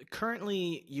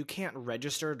 Currently you can't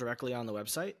register directly on the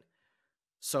website.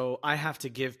 So I have to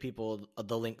give people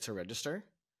the link to register.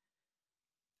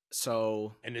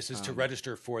 So, and this is to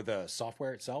register for the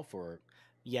software itself, or?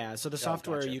 Yeah. So the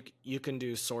software, gotcha. You can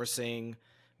do sourcing,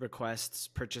 requests,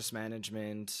 purchase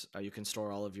management. You can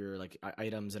store all of your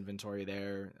items, inventory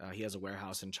there. He has a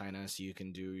warehouse in China, so you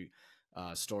can do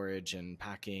storage and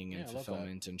packing and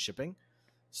fulfillment and shipping.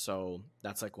 So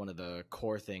that's like one of the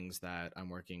core things that I'm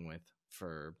working with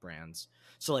for brands.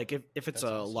 So like if it's That's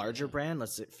a awesome, larger yeah. brand,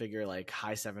 let's figure like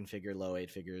high 7-figure, low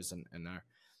 8 figures, and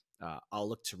I'll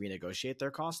look to renegotiate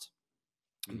their cost.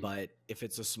 Mhm. But if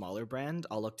it's a smaller brand,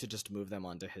 I'll look to just move them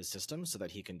onto his system so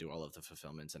that he can do all of the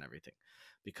fulfillments and everything.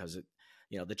 Because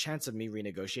the chance of me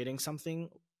renegotiating something,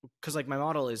 because like my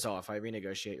model is, if I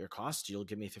renegotiate your cost, you'll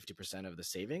give me 50% of the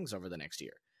savings over the next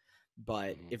year.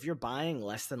 But Mhm. if you're buying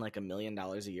less than like $1 million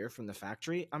a year from the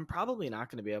factory, I'm probably not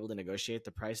going to be able to negotiate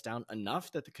the price down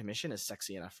enough that the commission is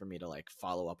sexy enough for me to like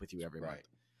follow up with you every month. Right.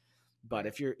 But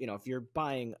Right. if you're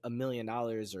buying $1 million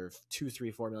or $2,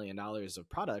 $3, $4 million of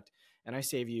product, and I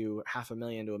save you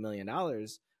 $500,000 to $1 million,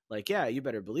 like, yeah, you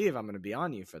better believe I'm going to be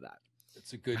on you for that.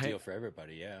 It's a good Right? deal for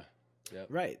everybody. Yeah. Yep.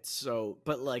 Right. So,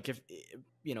 but like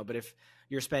but if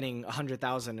you're spending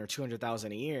 100,000 or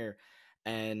 200,000 a year,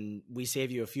 and we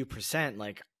save you a few percent,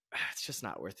 like it's just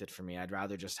not worth it for me. I'd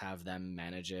rather just have them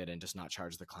manage it and just not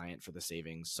charge the client for the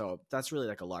savings. So that's really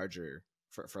like a larger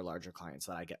for larger clients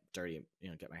that I get dirty,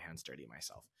 get my hands dirty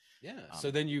myself. Yeah.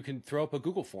 So then you can throw up a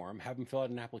Google form, have them fill out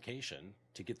an application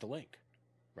to get the link,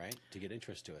 right? To get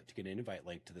interest to it, to get an invite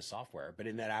link to the software. But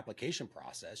in that application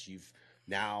process, you've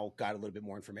now got a little bit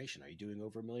more information. Are you doing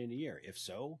over $1 million a year? If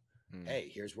so,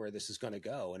 hey, here's where this is going to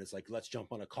go. And it's like, let's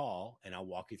jump on a call and I'll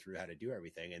walk you through how to do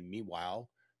everything. And meanwhile,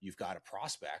 you've got a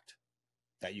prospect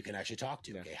that you can actually talk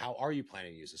to. Yeah. Okay, how are you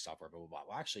planning to use the software? Blah, blah, blah.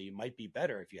 Well, actually, it might be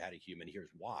better if you had a human. Here's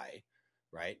why,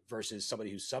 right? Versus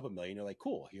somebody who's sub $1 million. You're like,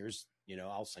 cool, here's,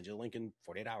 I'll send you the link in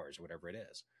 48 hours or whatever it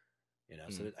is.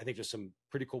 So I think there's some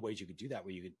pretty cool ways you could do that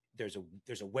where there's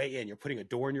a way in, you're putting a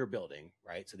door in your building,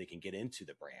 right? So they can get into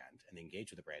the brand and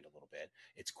engage with the brand a little bit.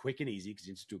 It's quick and easy because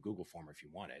you just do a Google form if you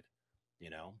wanted,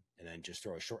 and then just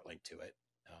throw a short link to it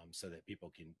so that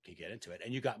people can get into it.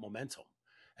 And you got momentum.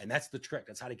 And that's the trick.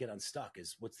 That's how to get unstuck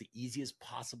is what's the easiest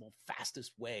possible,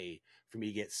 fastest way for me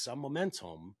to get some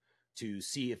momentum to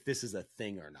see if this is a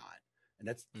thing or not. And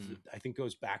that's, I think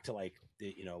goes back to like,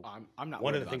 I'm not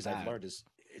one of worried the things about I've that. learned is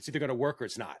it's either going to work or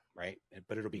it's not, right?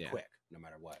 But it'll be quick no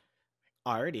matter what.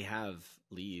 I already have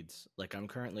leads. Like I'm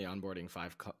currently onboarding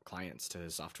 5 clients to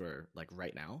his software like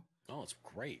right now. Oh, it's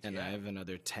great. And I have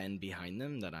another 10 behind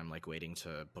them that I'm like waiting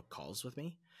to book calls with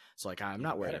me. So like I'm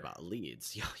not worried about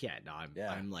leads.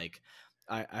 I'm like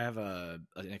I have an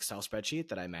Excel spreadsheet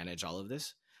that I manage all of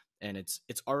this, and it's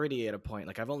already at a point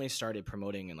like I've only started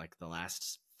promoting in like the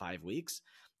last 5 weeks,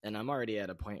 and I'm already at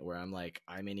a point where I'm like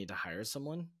I may need to hire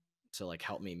someone to like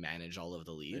help me manage all of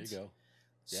the leads. There you go.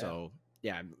 Yeah. So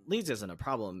leads isn't a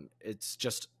problem. It's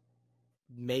just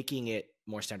making it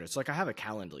more standard. So like I have a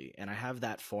Calendly and I have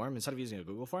that form, instead of using a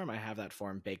Google form, I have that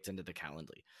form baked into the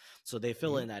Calendly. So they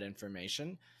fill in that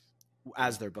information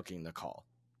as they're booking the call.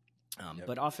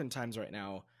 But oftentimes right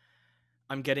now,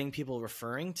 I'm getting people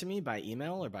referring to me by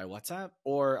email or by WhatsApp,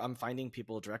 or I'm finding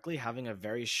people directly having a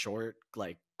very short,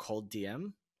 like cold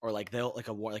DM, or like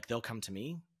they'll come to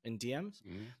me in DMs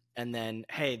and then,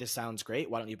 hey, this sounds great.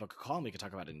 Why don't you book a call and we can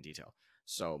talk about it in detail?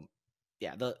 So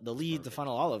yeah, the lead, the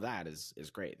funnel, all of that is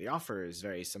great. The offer is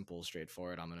very simple,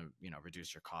 straightforward. I'm going to,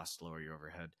 reduce your cost, lower your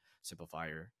overhead, simplify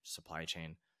your supply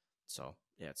chain. So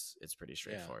yeah, it's pretty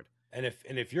straightforward. And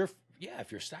if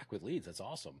you're stacked with leads, that's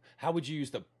awesome. How would you use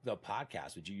the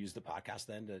podcast? Would you use the podcast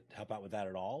then to help out with that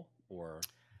at all? Or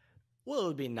well, it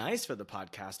would be nice for the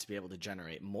podcast to be able to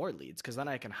generate more leads, because then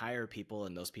I can hire people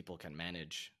and those people can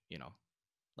manage,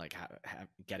 like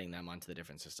getting them onto the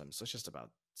different systems. So it's just about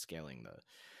scaling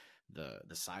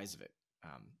the size of it.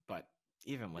 But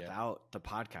even without the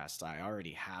podcast, I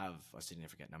already have a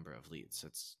significant number of leads.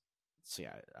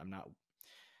 I'm not.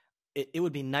 It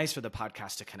would be nice for the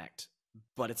podcast to connect,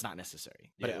 but it's not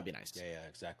necessary. But it would be nice. Yeah,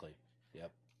 exactly.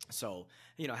 Yep. So,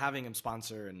 having him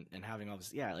sponsor and having all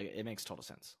this, like it makes total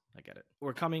sense. I get it.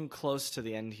 We're coming close to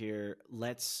the end here.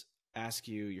 Let's ask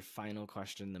you your final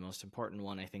question. The most important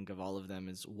one, I think, of all of them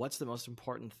is, what's the most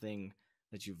important thing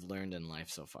that you've learned in life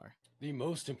so far? The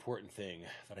most important thing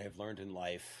that I have learned in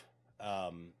life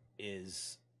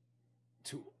is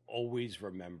to always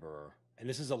remember, and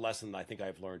this is a lesson that I think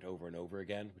I've learned over and over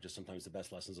again, which is sometimes the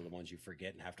best lessons are the ones you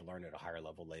forget and have to learn at a higher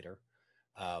level later.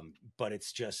 But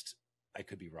it's just, I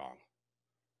could be wrong.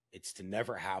 It's to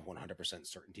never have 100%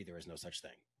 certainty. There is no such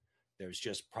thing. There's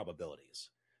just probabilities.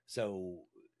 So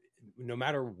no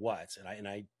matter what, and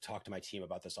I talk to my team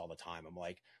about this all the time. I'm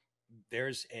like,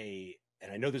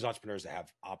 and I know there's entrepreneurs that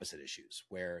have opposite issues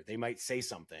where they might say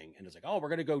something and it's like, oh, we're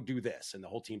going to go do this. And the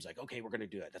whole team's like, okay, we're going to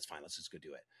do it. That's fine. Let's just go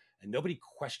do it. And nobody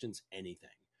questions anything.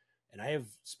 And I have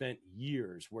spent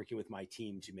years working with my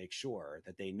team to make sure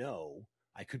that they know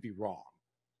I could be wrong.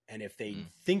 And if they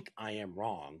think I am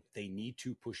wrong, they need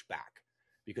to push back.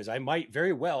 because I might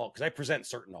very well, because I present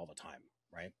certain all the time,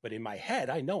 right? But in my head,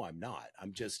 I know I'm not.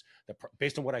 I'm just,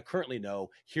 based on what I currently know,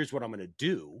 here's what I'm going to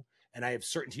do. And I have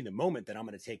certainty in the moment that I'm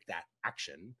going to take that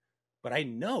action. But I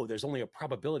know there's only a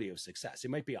probability of success.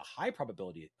 It might be a high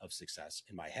probability of success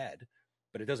in my head,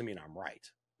 but it doesn't mean I'm right,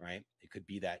 right? It could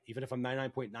be that even if I'm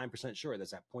 99.9% sure, there's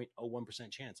that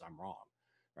 0.01% chance I'm wrong,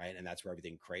 right? And that's where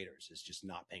everything craters, is just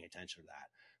not paying attention to that.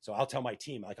 So I'll tell my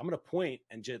team, like, I'm going to point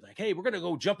and just like, hey, we're going to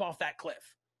go jump off that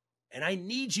cliff. And I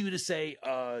need you to say,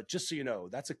 just so you know,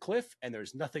 that's a cliff and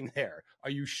there's nothing there. Are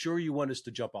you sure you want us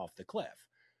to jump off the cliff?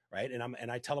 Right. And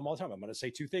I tell them all the time, I'm going to say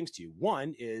two things to you.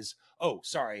 One is, oh,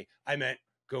 sorry, I meant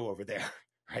go over there,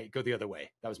 right? Go the other way.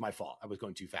 That was my fault. I was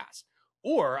going too fast.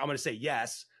 Or I'm going to say,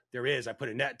 yes, there is. I put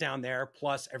a net down there.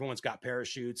 Plus everyone's got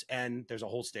parachutes and there's a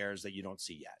whole stairs that you don't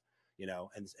see yet, you know,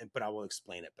 but I will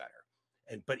explain it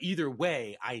better. But either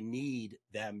way, I need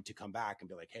them to come back and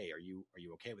be like, hey, are you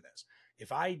okay with this?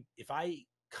 If I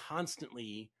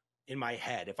constantly in my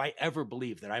head, if I ever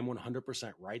believe that I'm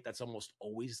 100% right, that's almost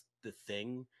always the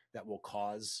thing that will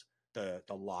cause the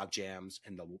log jams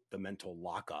and the mental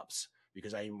lockups,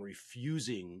 because I am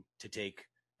refusing to take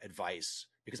advice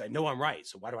because I know I'm right.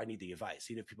 So why do I need the advice?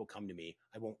 Even if people come to me,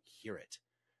 I won't hear it,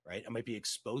 right? I might be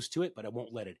exposed to it, but I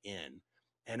won't let it in.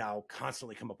 And I'll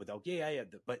constantly come up with, oh, yeah,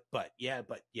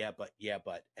 but,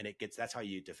 and it gets, that's how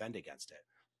you defend against it,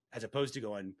 as opposed to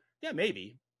going, yeah,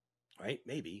 maybe, right?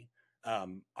 Maybe.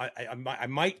 I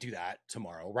might do that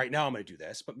tomorrow. Right now I'm going to do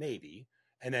this, but maybe,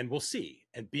 and then we'll see.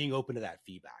 And being open to that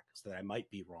feedback so that I might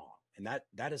be wrong. And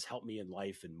that has helped me in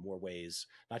life in more ways,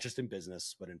 not just in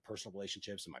business, but in personal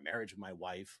relationships, in my marriage with my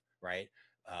wife, right?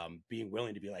 Being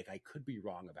willing to be like, I could be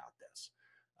wrong about this.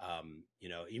 You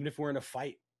know, even if we're in a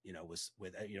fight, you know,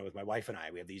 with my wife and I,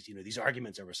 we have these, you know, these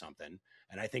arguments over something,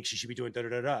 and I think she should be doing da da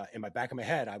da da. In my back of my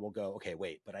head, I will go, okay,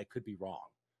 wait, but I could be wrong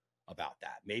about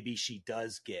that. Maybe she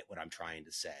does get what I'm trying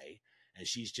to say, and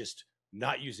she's just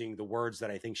not using the words that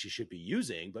I think she should be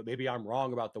using, but maybe I'm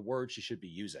wrong about the words she should be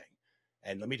using.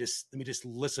 And let me just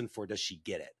listen for, does she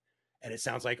get it? And it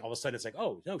sounds like all of a sudden it's like,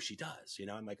 oh no, she does. You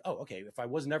know, I'm like, oh, okay. If I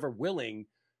was never willing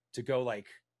to go like,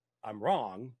 I'm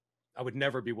wrong, I would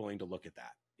never be willing to look at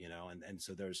that, you know? And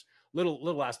so there's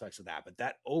little aspects of that, but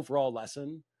that overall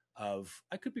lesson of,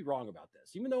 I could be wrong about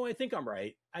this, even though I think I'm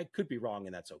right, I could be wrong.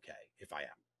 And that's okay if I am,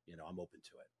 you know, I'm open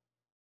to it.